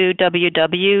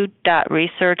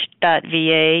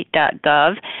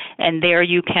www.research.va.gov, and there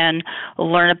you can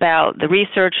learn about the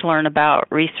research, learn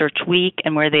about Research Week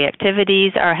and where the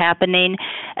activities are happening,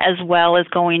 as well as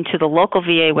going to the local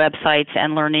VA websites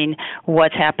and learning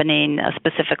what's happening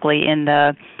specifically in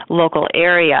the local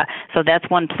area. So that's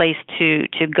one place to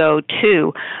go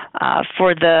to.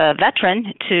 For the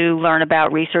veteran to learn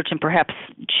about research and perhaps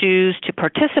choose to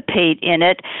participate in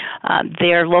it,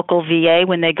 their local VA,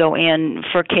 when they go in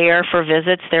for care, for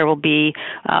visits, there will be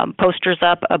posters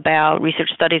up about research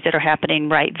studies that are happening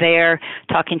right there,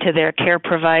 talking to their care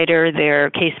provider, their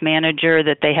case manager,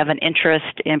 that they have an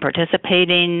interest in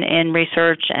participating in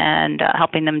research and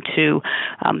helping them to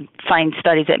find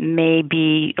studies that may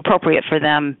be appropriate for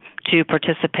them to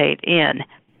participate in.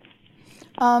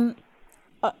 I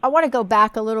want to go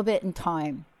back a little bit in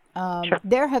time. Sure.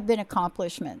 There have been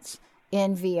accomplishments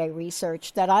in VA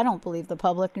research that I don't believe the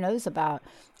public knows about.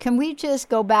 Can we just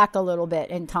go back a little bit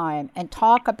in time and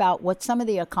talk about what some of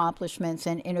the accomplishments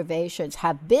and innovations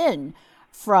have been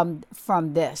from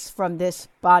this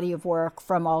body of work,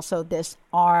 from also this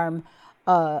arm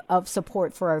of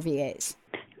support for our VAs?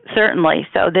 Certainly.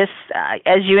 So this,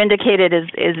 as you indicated,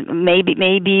 is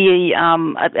maybe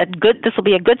a good. This will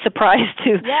be a good surprise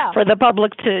for the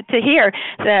public to hear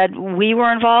that we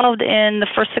were involved in the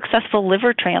first successful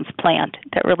liver transplant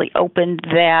that really opened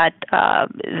that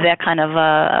kind of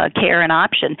care and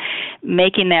option,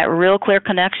 making that real clear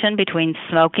connection between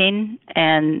smoking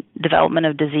and development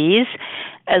of disease,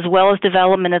 as well as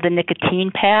development of the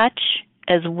nicotine patch,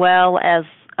 as well as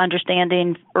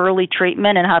understanding early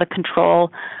treatment and how to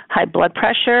control high blood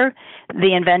pressure,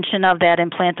 the invention of that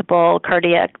implantable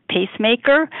cardiac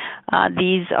pacemaker.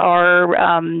 These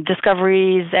are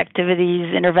discoveries,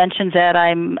 activities, interventions that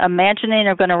I'm imagining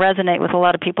are going to resonate with a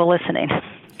lot of people listening.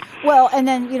 Well, and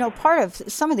then, part of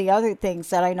some of the other things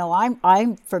that I know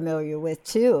I'm familiar with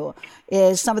too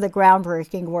is some of the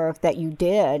groundbreaking work that you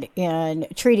did in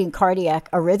treating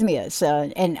cardiac arrhythmias,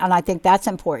 and I think that's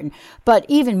important. But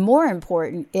even more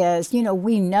important is,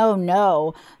 we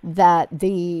know that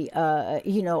the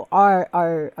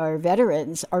our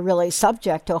veterans are really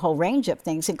subject to a whole range of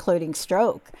things, including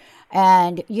stroke.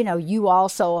 And, you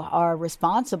also are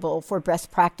responsible for best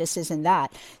practices in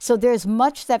that. So there's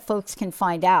much that folks can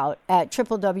find out at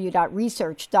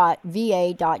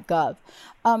www.research.va.gov.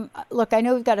 Look, I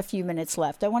know we've got a few minutes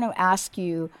left. I want to ask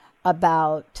you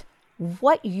about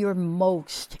what you're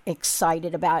most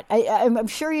excited about. I'm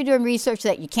sure you're doing research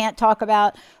that you can't talk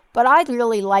about, but I'd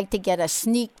really like to get a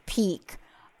sneak peek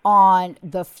on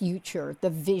the future, the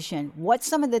vision, what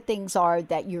some of the things are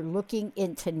that you're looking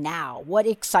into now. What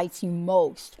excites you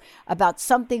most about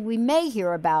something we may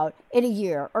hear about in a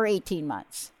year or 18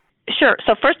 months? Sure.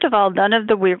 So first of all, none of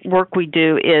the work we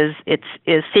do is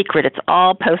secret. It's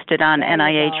all posted on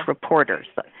NIH Reporters.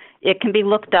 It can be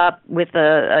looked up with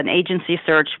an agency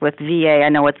search with VA. I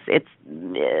know it's a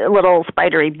little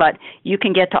spidery, but you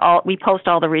can get to all. We post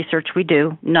all the research we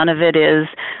do. None of it is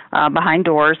behind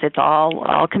doors. It's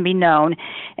all can be known.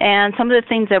 And some of the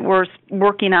things that we're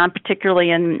working on,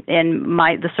 particularly in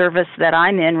the service that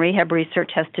I'm in, rehab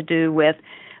research, has to do with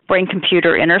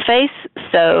brain-computer interface.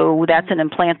 So that's an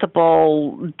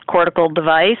implantable cortical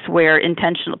device where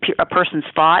a person's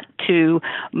thought to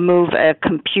move a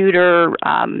computer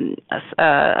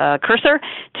cursor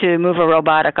to move a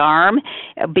robotic arm,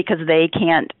 because they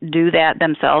can't do that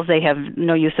themselves. They have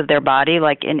no use of their body,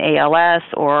 like in ALS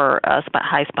or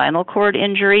high spinal cord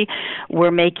injury.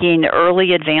 We're making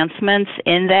early advancements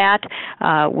in that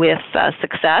with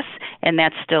success, and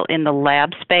that's still in the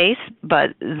lab space, but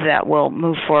that will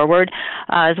move forward,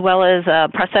 as well as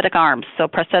prosthetic arms. So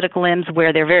prosthetic limbs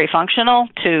where they're very functional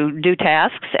to do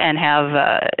tasks and have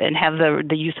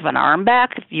the use of an arm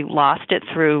back if you lost it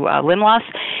through limb loss,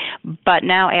 but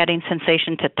now adding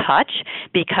sensation to touch,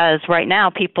 because right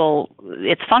now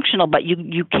it's functional, but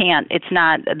you can't, it's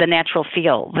not the natural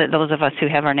feel, those of us who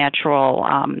have our natural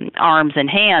arms and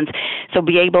hands. So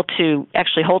be able to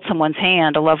actually hold someone's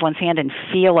hand, a loved one's hand, and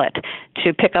feel it,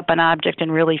 to pick up an object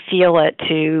and really feel it,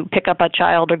 to pick up a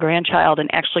child or grandchild and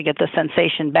actually get the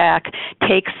sensation back,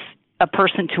 takes a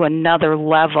person to another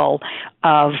level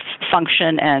of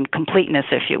function and completeness,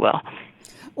 if you will.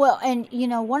 Well, and,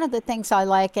 one of the things I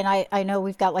like, and I know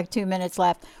we've got like 2 minutes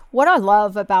left, what I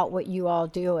love about what you all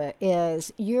do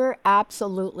is you're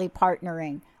absolutely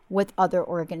partnering with other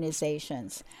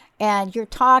organizations. And you're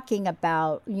talking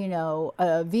about,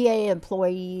 VA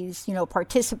employees,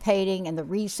 participating in the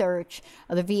research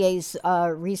of the VA's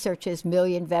research's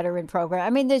Million Veteran Program. I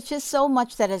mean, there's just so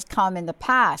much that has come in the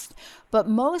past. But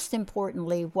most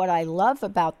importantly, what I love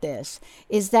about this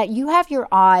is that you have your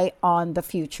eye on the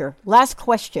future. Last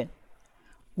question.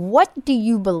 What do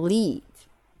you believe,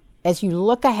 as you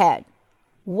look ahead,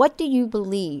 what do you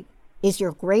believe is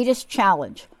your greatest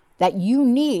challenge that you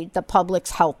need the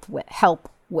public's help with?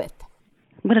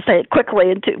 I'm going to say it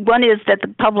quickly. One is that the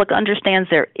public understands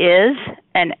there is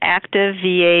an active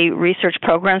VA research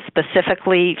program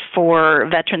specifically for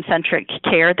veteran-centric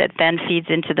care that then feeds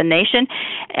into the nation,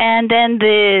 and then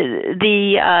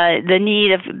the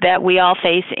need that we all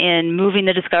face in moving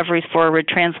the discoveries forward,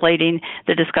 translating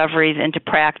the discoveries into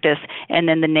practice, and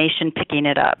then the nation picking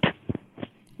it up.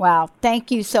 Wow. Thank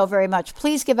you so very much.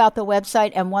 Please give out the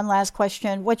website. And one last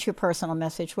question. What's your personal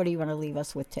message? What do you want to leave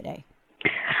us with today?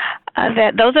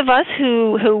 That those of us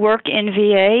who work in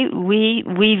VA, we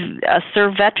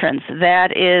serve veterans.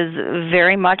 That is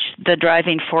very much the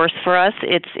driving force for us.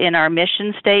 It's in our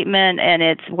mission statement, and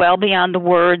it's well beyond the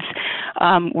words.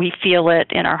 We feel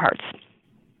it in our hearts.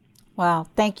 Wow.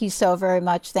 Thank you so very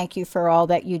much. Thank you for all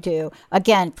that you do.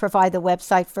 Again, provide the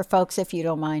website for folks if you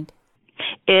don't mind.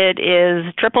 It is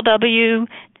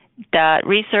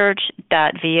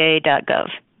www.research.va.gov.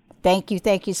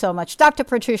 Thank you so much. Dr.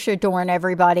 Patricia Dorn,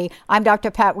 everybody. I'm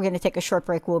Dr. Pat. We're going to take a short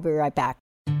break. We'll be right back.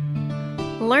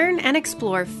 Learn and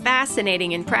explore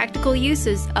fascinating and practical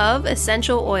uses of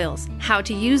essential oils, how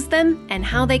to use them, and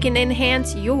how they can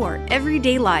enhance your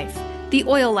everyday life. The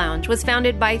Oil Lounge was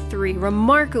founded by 3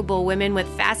 remarkable women with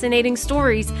fascinating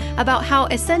stories about how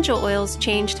essential oils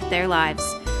changed their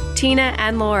lives. Tina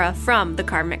and Laura from The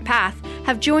Karmic Path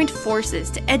have joined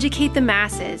forces to educate the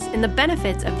masses in the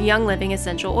benefits of Young Living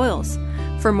essential oils.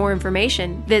 For more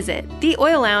information, visit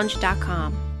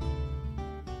theoillounge.com.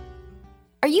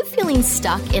 Are you feeling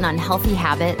stuck in unhealthy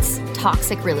habits,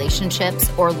 toxic relationships,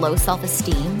 or low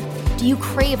self-esteem? Do you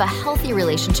crave a healthy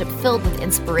relationship filled with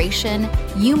inspiration?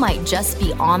 You might just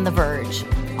be on the verge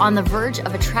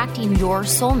of attracting your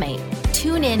soulmate.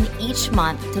 Tune in each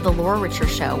month to The Laura Richer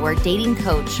Show, where dating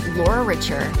coach Laura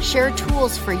Richer shares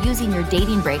tools for using your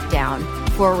dating breakdown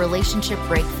for a relationship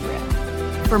breakthrough.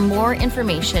 For more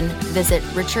information, visit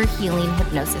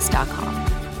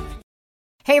richerhealinghypnosis.com.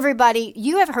 Hey, everybody.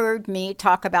 You have heard me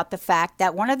talk about the fact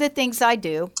that one of the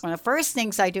first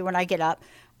things I do when I get up,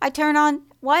 I turn on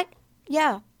what?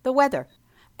 Yeah, the weather.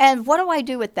 And what do I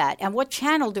do with that? And what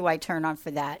channel do I turn on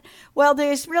for that? Well,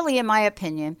 there's really, in my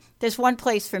opinion, there's one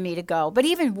place for me to go. But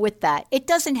even with that, it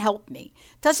doesn't help me.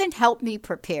 It doesn't help me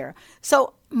prepare.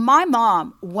 So my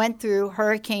mom went through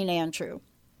Hurricane Andrew.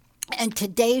 And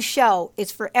today's show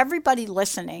is for everybody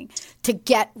listening to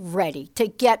get ready, to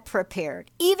get prepared.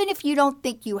 Even if you don't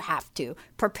think you have to,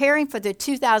 preparing for the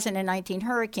 2019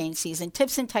 hurricane season,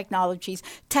 tips and technologies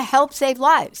to help save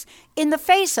lives in the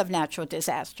face of natural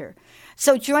disaster.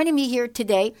 So joining me here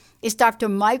today is Dr.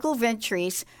 Michael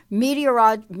Ventris,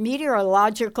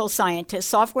 meteorological scientist,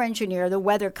 software engineer of the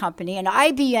Weather Company, and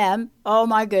IBM, oh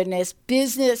my goodness,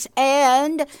 business,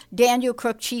 and Daniel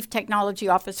Crook, Chief Technology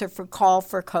Officer for Call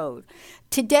for Code.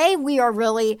 Today we are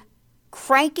really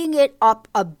cranking it up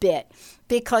a bit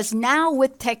because now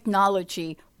with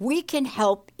technology, we can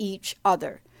help each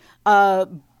other.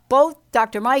 Both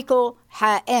Dr. Michael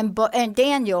and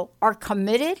Daniel are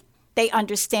committed. They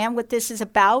understand what this is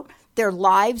about. Their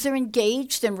lives are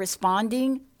engaged in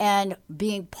responding and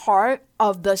being part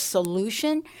of the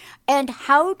solution. And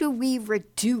how do we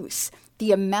reduce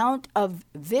the amount of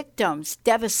victims,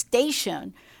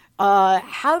 devastation?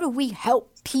 How do we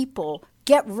help people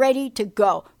get ready to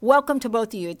go? Welcome to both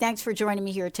of you. Thanks for joining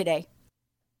me here today.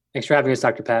 Thanks for having us,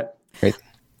 Dr. Pat. Great.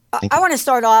 I want to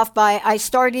start off I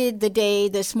started the day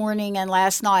this morning and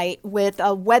last night with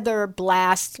a weather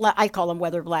blast. I call them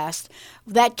weather blast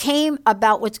that came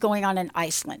about what's going on in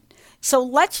Iceland. So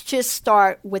let's just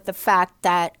start with the fact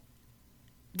that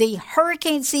the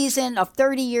hurricane season of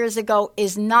 30 years ago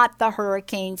is not the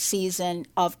hurricane season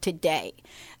of today.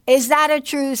 Is that a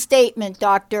true statement,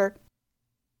 Doctor?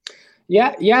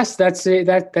 Yeah, yes,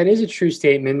 that is a true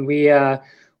statement.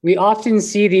 We often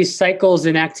see these cycles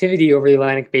in activity over the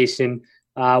Atlantic Basin,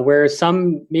 where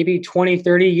some maybe 20,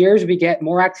 30 years we get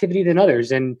more activity than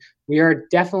others, and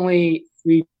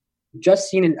we've just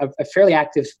seen a fairly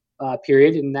active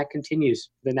period, and that continues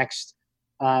the next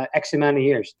X amount of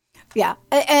years. Yeah.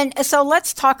 And so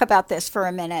let's talk about this for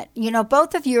a minute. You know,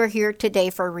 both of you are here today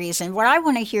for a reason. What I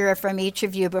want to hear from each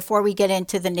of you before we get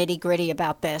into the nitty gritty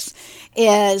about this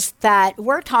is that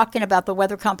we're talking about the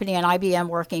weather company and IBM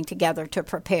working together to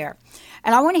prepare.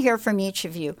 And I want to hear from each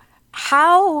of you.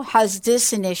 How has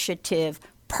this initiative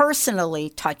personally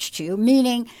touched you?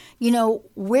 Meaning, you know,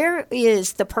 where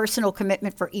is the personal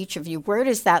commitment for each of you? Where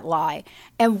does that lie?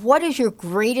 And what is your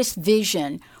greatest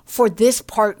vision for this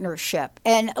partnership?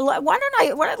 And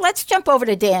let's jump over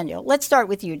to Daniel. Let's start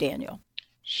with you, Daniel.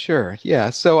 Sure. Yeah.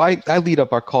 So I lead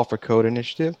up our Call for Code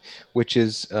initiative, which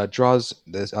draws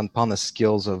upon the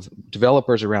skills of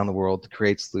developers around the world to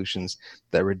create solutions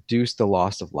that reduce the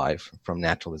loss of life from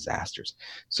natural disasters.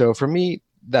 So for me,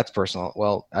 that's personal.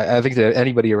 Well, I think that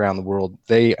anybody around the world,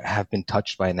 they have been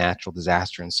touched by a natural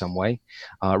disaster in some way,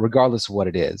 regardless of what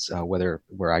it is. Whether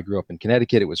where I grew up in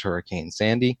Connecticut, it was Hurricane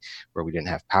Sandy, where we didn't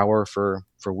have power for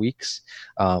weeks,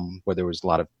 where there was a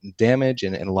lot of damage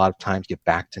and a lot of time to get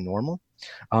back to normal.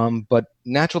 But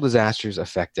natural disasters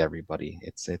affect everybody.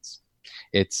 It's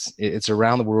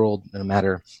around the world, no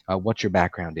matter what your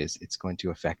background is, it's going to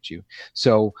affect you.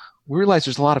 So we realize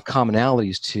there's a lot of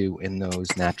commonalities too in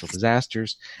those natural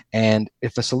disasters. And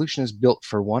if a solution is built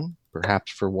for one,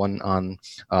 perhaps for one on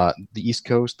the East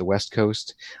Coast, the West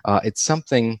Coast, it's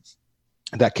something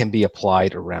that can be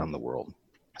applied around the world.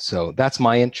 So that's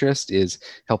my interest, is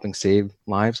helping save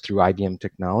lives through IBM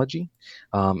technology,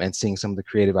 and seeing some of the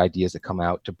creative ideas that come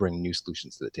out to bring new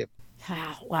solutions to the table.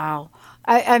 Wow.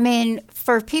 I mean,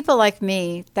 for people like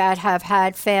me that have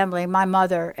had family, my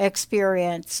mother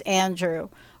experience Andrew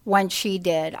when she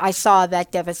did, I saw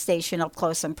that devastation up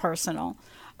close and personal.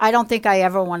 I don't think I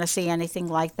ever want to see anything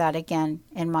like that again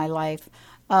in my life.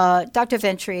 Dr.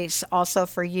 Ventris, also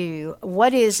for you,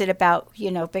 what is it about,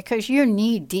 because you're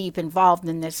knee deep involved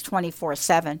in this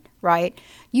 24/7, right?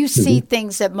 You see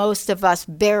things that most of us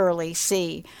barely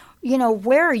see.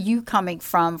 Where are you coming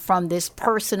from this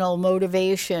personal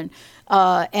motivation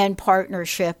and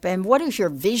partnership, and what is your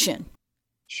vision?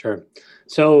 Sure.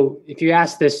 So if you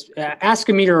ask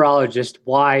a meteorologist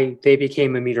why they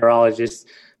became a meteorologist,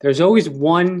 there's always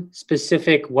one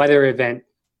specific weather event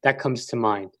that comes to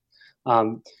mind.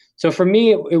 So for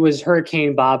me, it was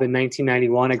Hurricane Bob in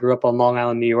 1991. I grew up on Long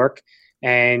Island, New York,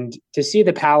 and to see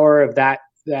the power of that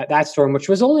storm, which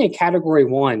was only a Category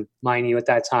 1, mind you, at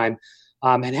that time,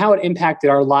 and how it impacted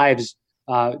our lives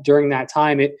during that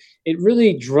time, it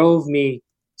really drove me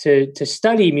to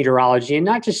study meteorology, and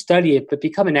not just study it, but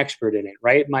become an expert in it,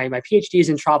 right? My PhD is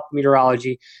in tropical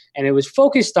meteorology, and it was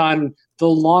focused on the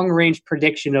long-range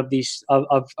prediction of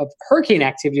hurricane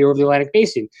activity over the Atlantic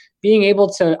Basin, being able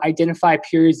to identify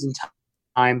periods in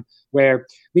time where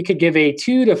we could give a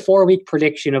 2 to 4 week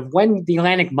prediction of when the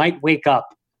Atlantic might wake up,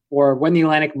 or when the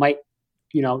Atlantic might,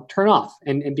 turn off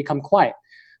and become quiet,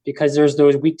 because there's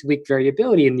those week-to-week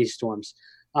variability in these storms.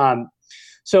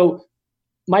 So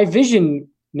my vision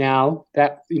now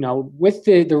that, with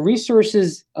the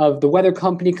resources of the weather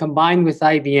company combined with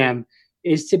IBM,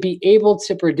 is to be able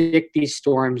to predict these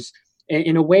storms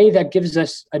in a way that gives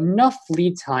us enough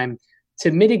lead time to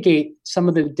mitigate some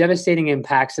of the devastating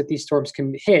impacts that these storms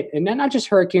can hit, and not just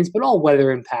hurricanes, but all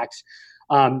weather impacts.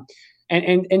 And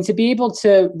to be able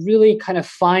to really kind of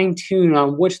fine tune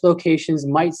on which locations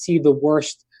might see the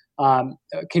worst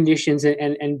conditions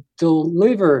and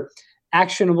deliver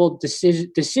actionable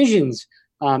decisions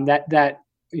that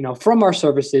from our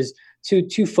services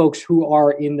to folks who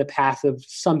are in the path of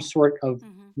some sort of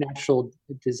natural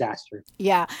disaster.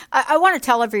 Yeah. I want to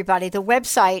tell everybody the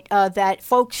website that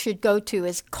folks should go to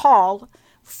is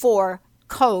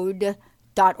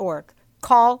callforcode.org.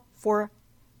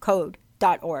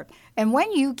 Callforcode.org. And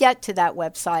when you get to that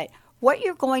website, what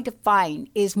you're going to find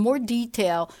is more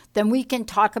detail than we can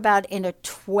talk about in a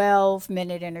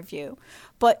 12-minute interview.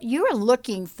 But you are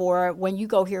looking for, when you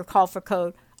go here, Call for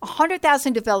Code,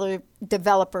 100,000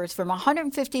 developers from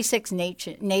 156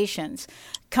 nations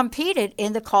competed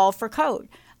in the Call for Code.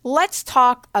 Let's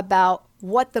talk about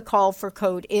what the call for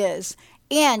code is.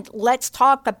 And let's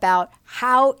talk about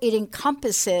how it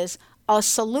encompasses a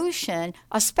solution,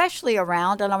 especially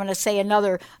around, and I'm going to say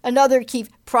another key,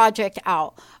 Project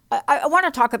OWL. I want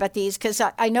to talk about these because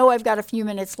I know I've got a few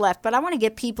minutes left, but I want to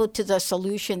get people to the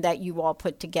solution that you all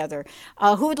put together.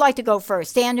 Who would like to go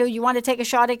first? Daniel, you want to take a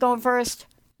shot at going first?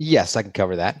 Yes, I can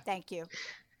cover that. Thank you.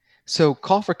 So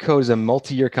Call for Code is a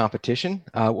multi-year competition.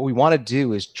 What we want to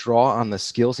do is draw on the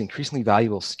skills, increasingly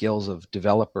valuable skills of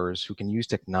developers who can use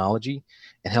technology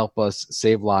and help us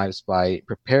save lives by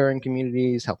preparing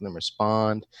communities, helping them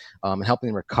respond, and helping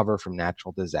them recover from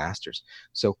natural disasters.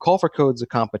 So Call for Code is a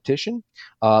competition.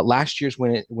 Last year's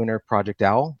winner, Project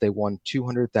OWL, they won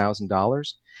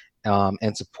 $200,000.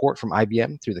 And support from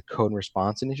IBM through the Code and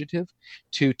Response Initiative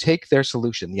to take their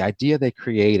solution, the idea they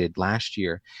created last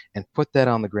year, and put that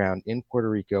on the ground in Puerto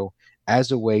Rico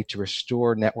as a way to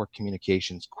restore network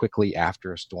communications quickly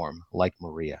after a storm like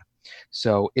Maria.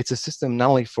 So it's a system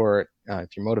not only for,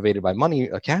 if you're motivated by money,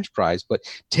 a cash prize, but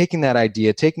taking that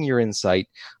idea, taking your insight,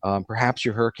 perhaps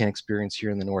your hurricane experience here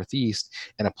in the Northeast,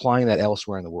 and applying that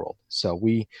elsewhere in the world. So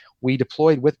we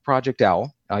deployed with Project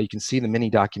OWL. You can see the mini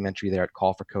documentary there at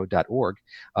callforcode.org.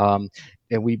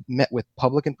 And we met with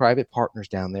public and private partners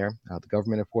down there, the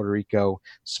government of Puerto Rico,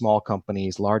 small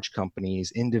companies, large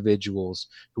companies, individuals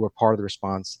who were part of the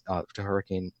response to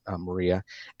Hurricane Maria,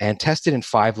 and tested in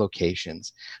 5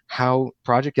 locations how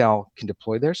Project OWL can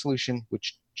deploy their solution,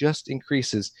 which just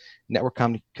increases network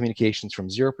communications from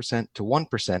 0% to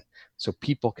 1%, so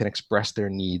people can express their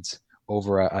needs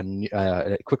over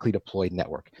a quickly deployed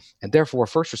network. And therefore,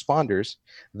 first responders,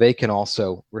 they can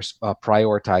also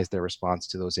prioritize their response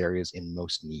to those areas in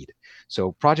most need.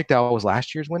 So Project OWL was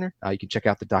last year's winner. You can check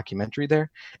out the documentary there.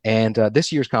 And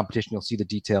this year's competition, you'll see the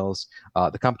details.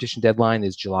 The competition deadline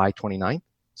is July 29th.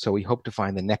 So we hope to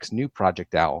find the next new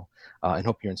Project OWL and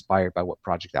hope you're inspired by what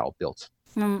Project OWL built.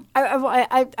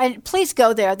 Please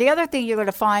go there. The other thing you're going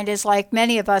to find is, like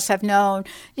many of us have known,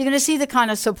 you're going to see the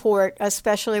kind of support,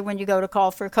 especially when you go to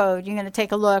Call for Code. You're going to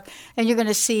take a look and you're going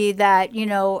to see that,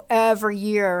 every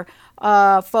year,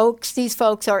 these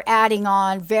folks are adding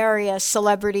on various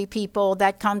celebrity people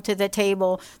that come to the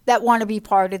table that want to be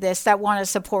part of this, that want to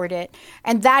support it.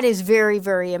 And that is very,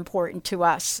 very important to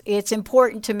us. It's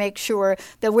important to make sure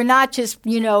that we're not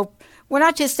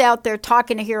just out there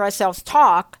talking to hear ourselves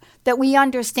talk, that we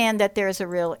understand that there's a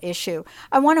real issue.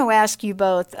 I want to ask you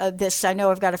both this. I know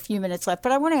I've got a few minutes left,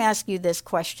 but I want to ask you this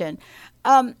question.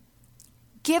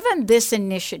 Given this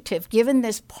initiative, given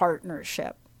this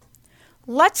partnership,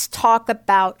 let's talk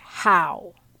about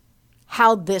how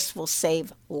this will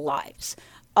save lives.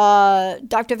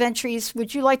 Dr. Ventries,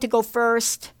 would you like to go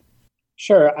first?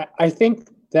 Sure. I think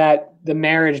that the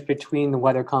marriage between the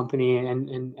weather company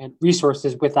and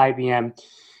resources with IBM,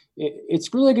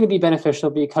 it's really going to be beneficial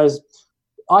because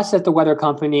us at the weather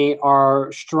company are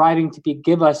striving to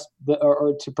give us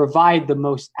or to provide the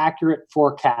most accurate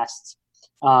forecasts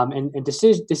and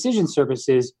decision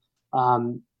services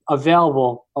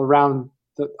available around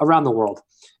the world.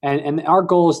 And our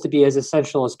goal is to be as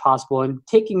essential as possible. And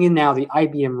taking in now the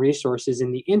IBM resources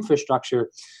and the infrastructure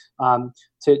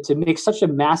to make such a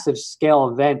massive scale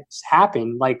event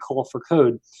happen, like Call for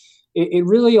Code, it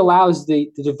really allows the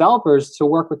developers to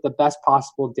work with the best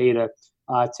possible data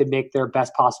to make their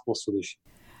best possible solution.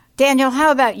 Daniel,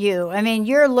 how about you? I mean,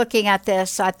 you're looking at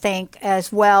this, I think,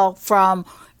 as well from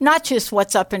not just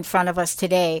what's up in front of us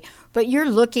today, but you're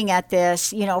looking at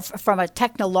this, from a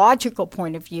technological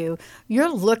point of view.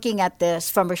 You're looking at this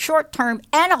from a short term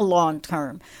and a long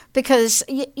term because,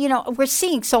 we're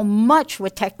seeing so much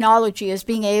with technology as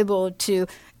being able to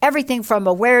everything from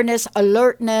awareness,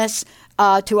 alertness,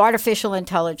 to artificial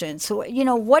intelligence. So,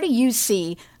 what do you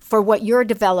see for what you're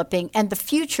developing and the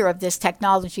future of this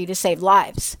technology to save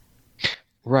lives?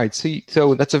 Right.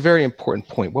 So that's a very important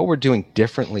point. What we're doing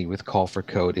differently with Call for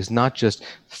Code is not just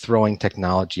throwing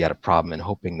technology at a problem and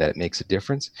hoping that it makes a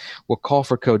difference. What Call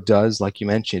for Code does, like you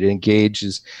mentioned, it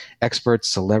engages experts,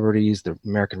 celebrities, the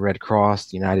American Red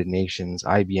Cross, the United Nations,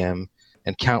 IBM,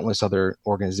 and countless other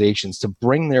organizations to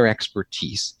bring their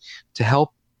expertise to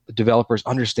help developers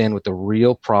understand what the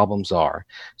real problems are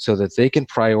so that they can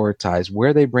prioritize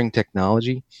where they bring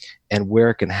technology and where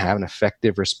it can have an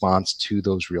effective response to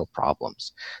those real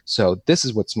problems. So this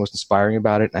is what's most inspiring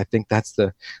about it. And I think that's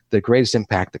the greatest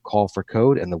impact that Call for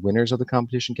Code and the winners of the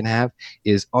competition can have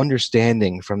is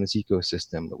understanding from this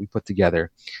ecosystem that we put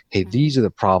together, hey, these are the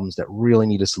problems that really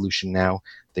need a solution now.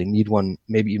 They need one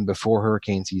maybe even before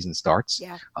hurricane season starts.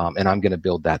 Yeah. And I'm going to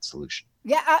build that solution.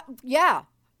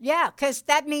 Yeah, because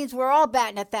that means we're all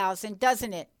batting 1,000,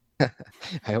 doesn't it?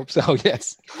 I hope so,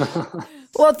 yes.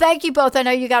 Well, thank you both. I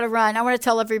know you got to run. I want to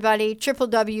tell everybody,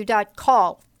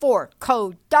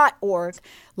 www.callforcode.org.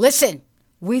 Listen,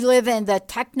 we live in the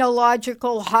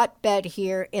technological hotbed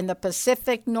here in the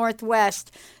Pacific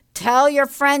Northwest. Tell your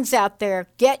friends out there,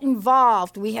 get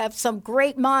involved. We have some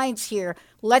great minds here.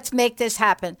 Let's make this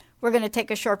happen. We're going to take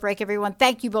a short break, everyone.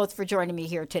 Thank you both for joining me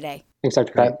here today. Thanks,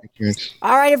 Dr. Pat.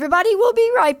 All right, everybody, we'll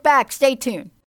be right back. Stay tuned.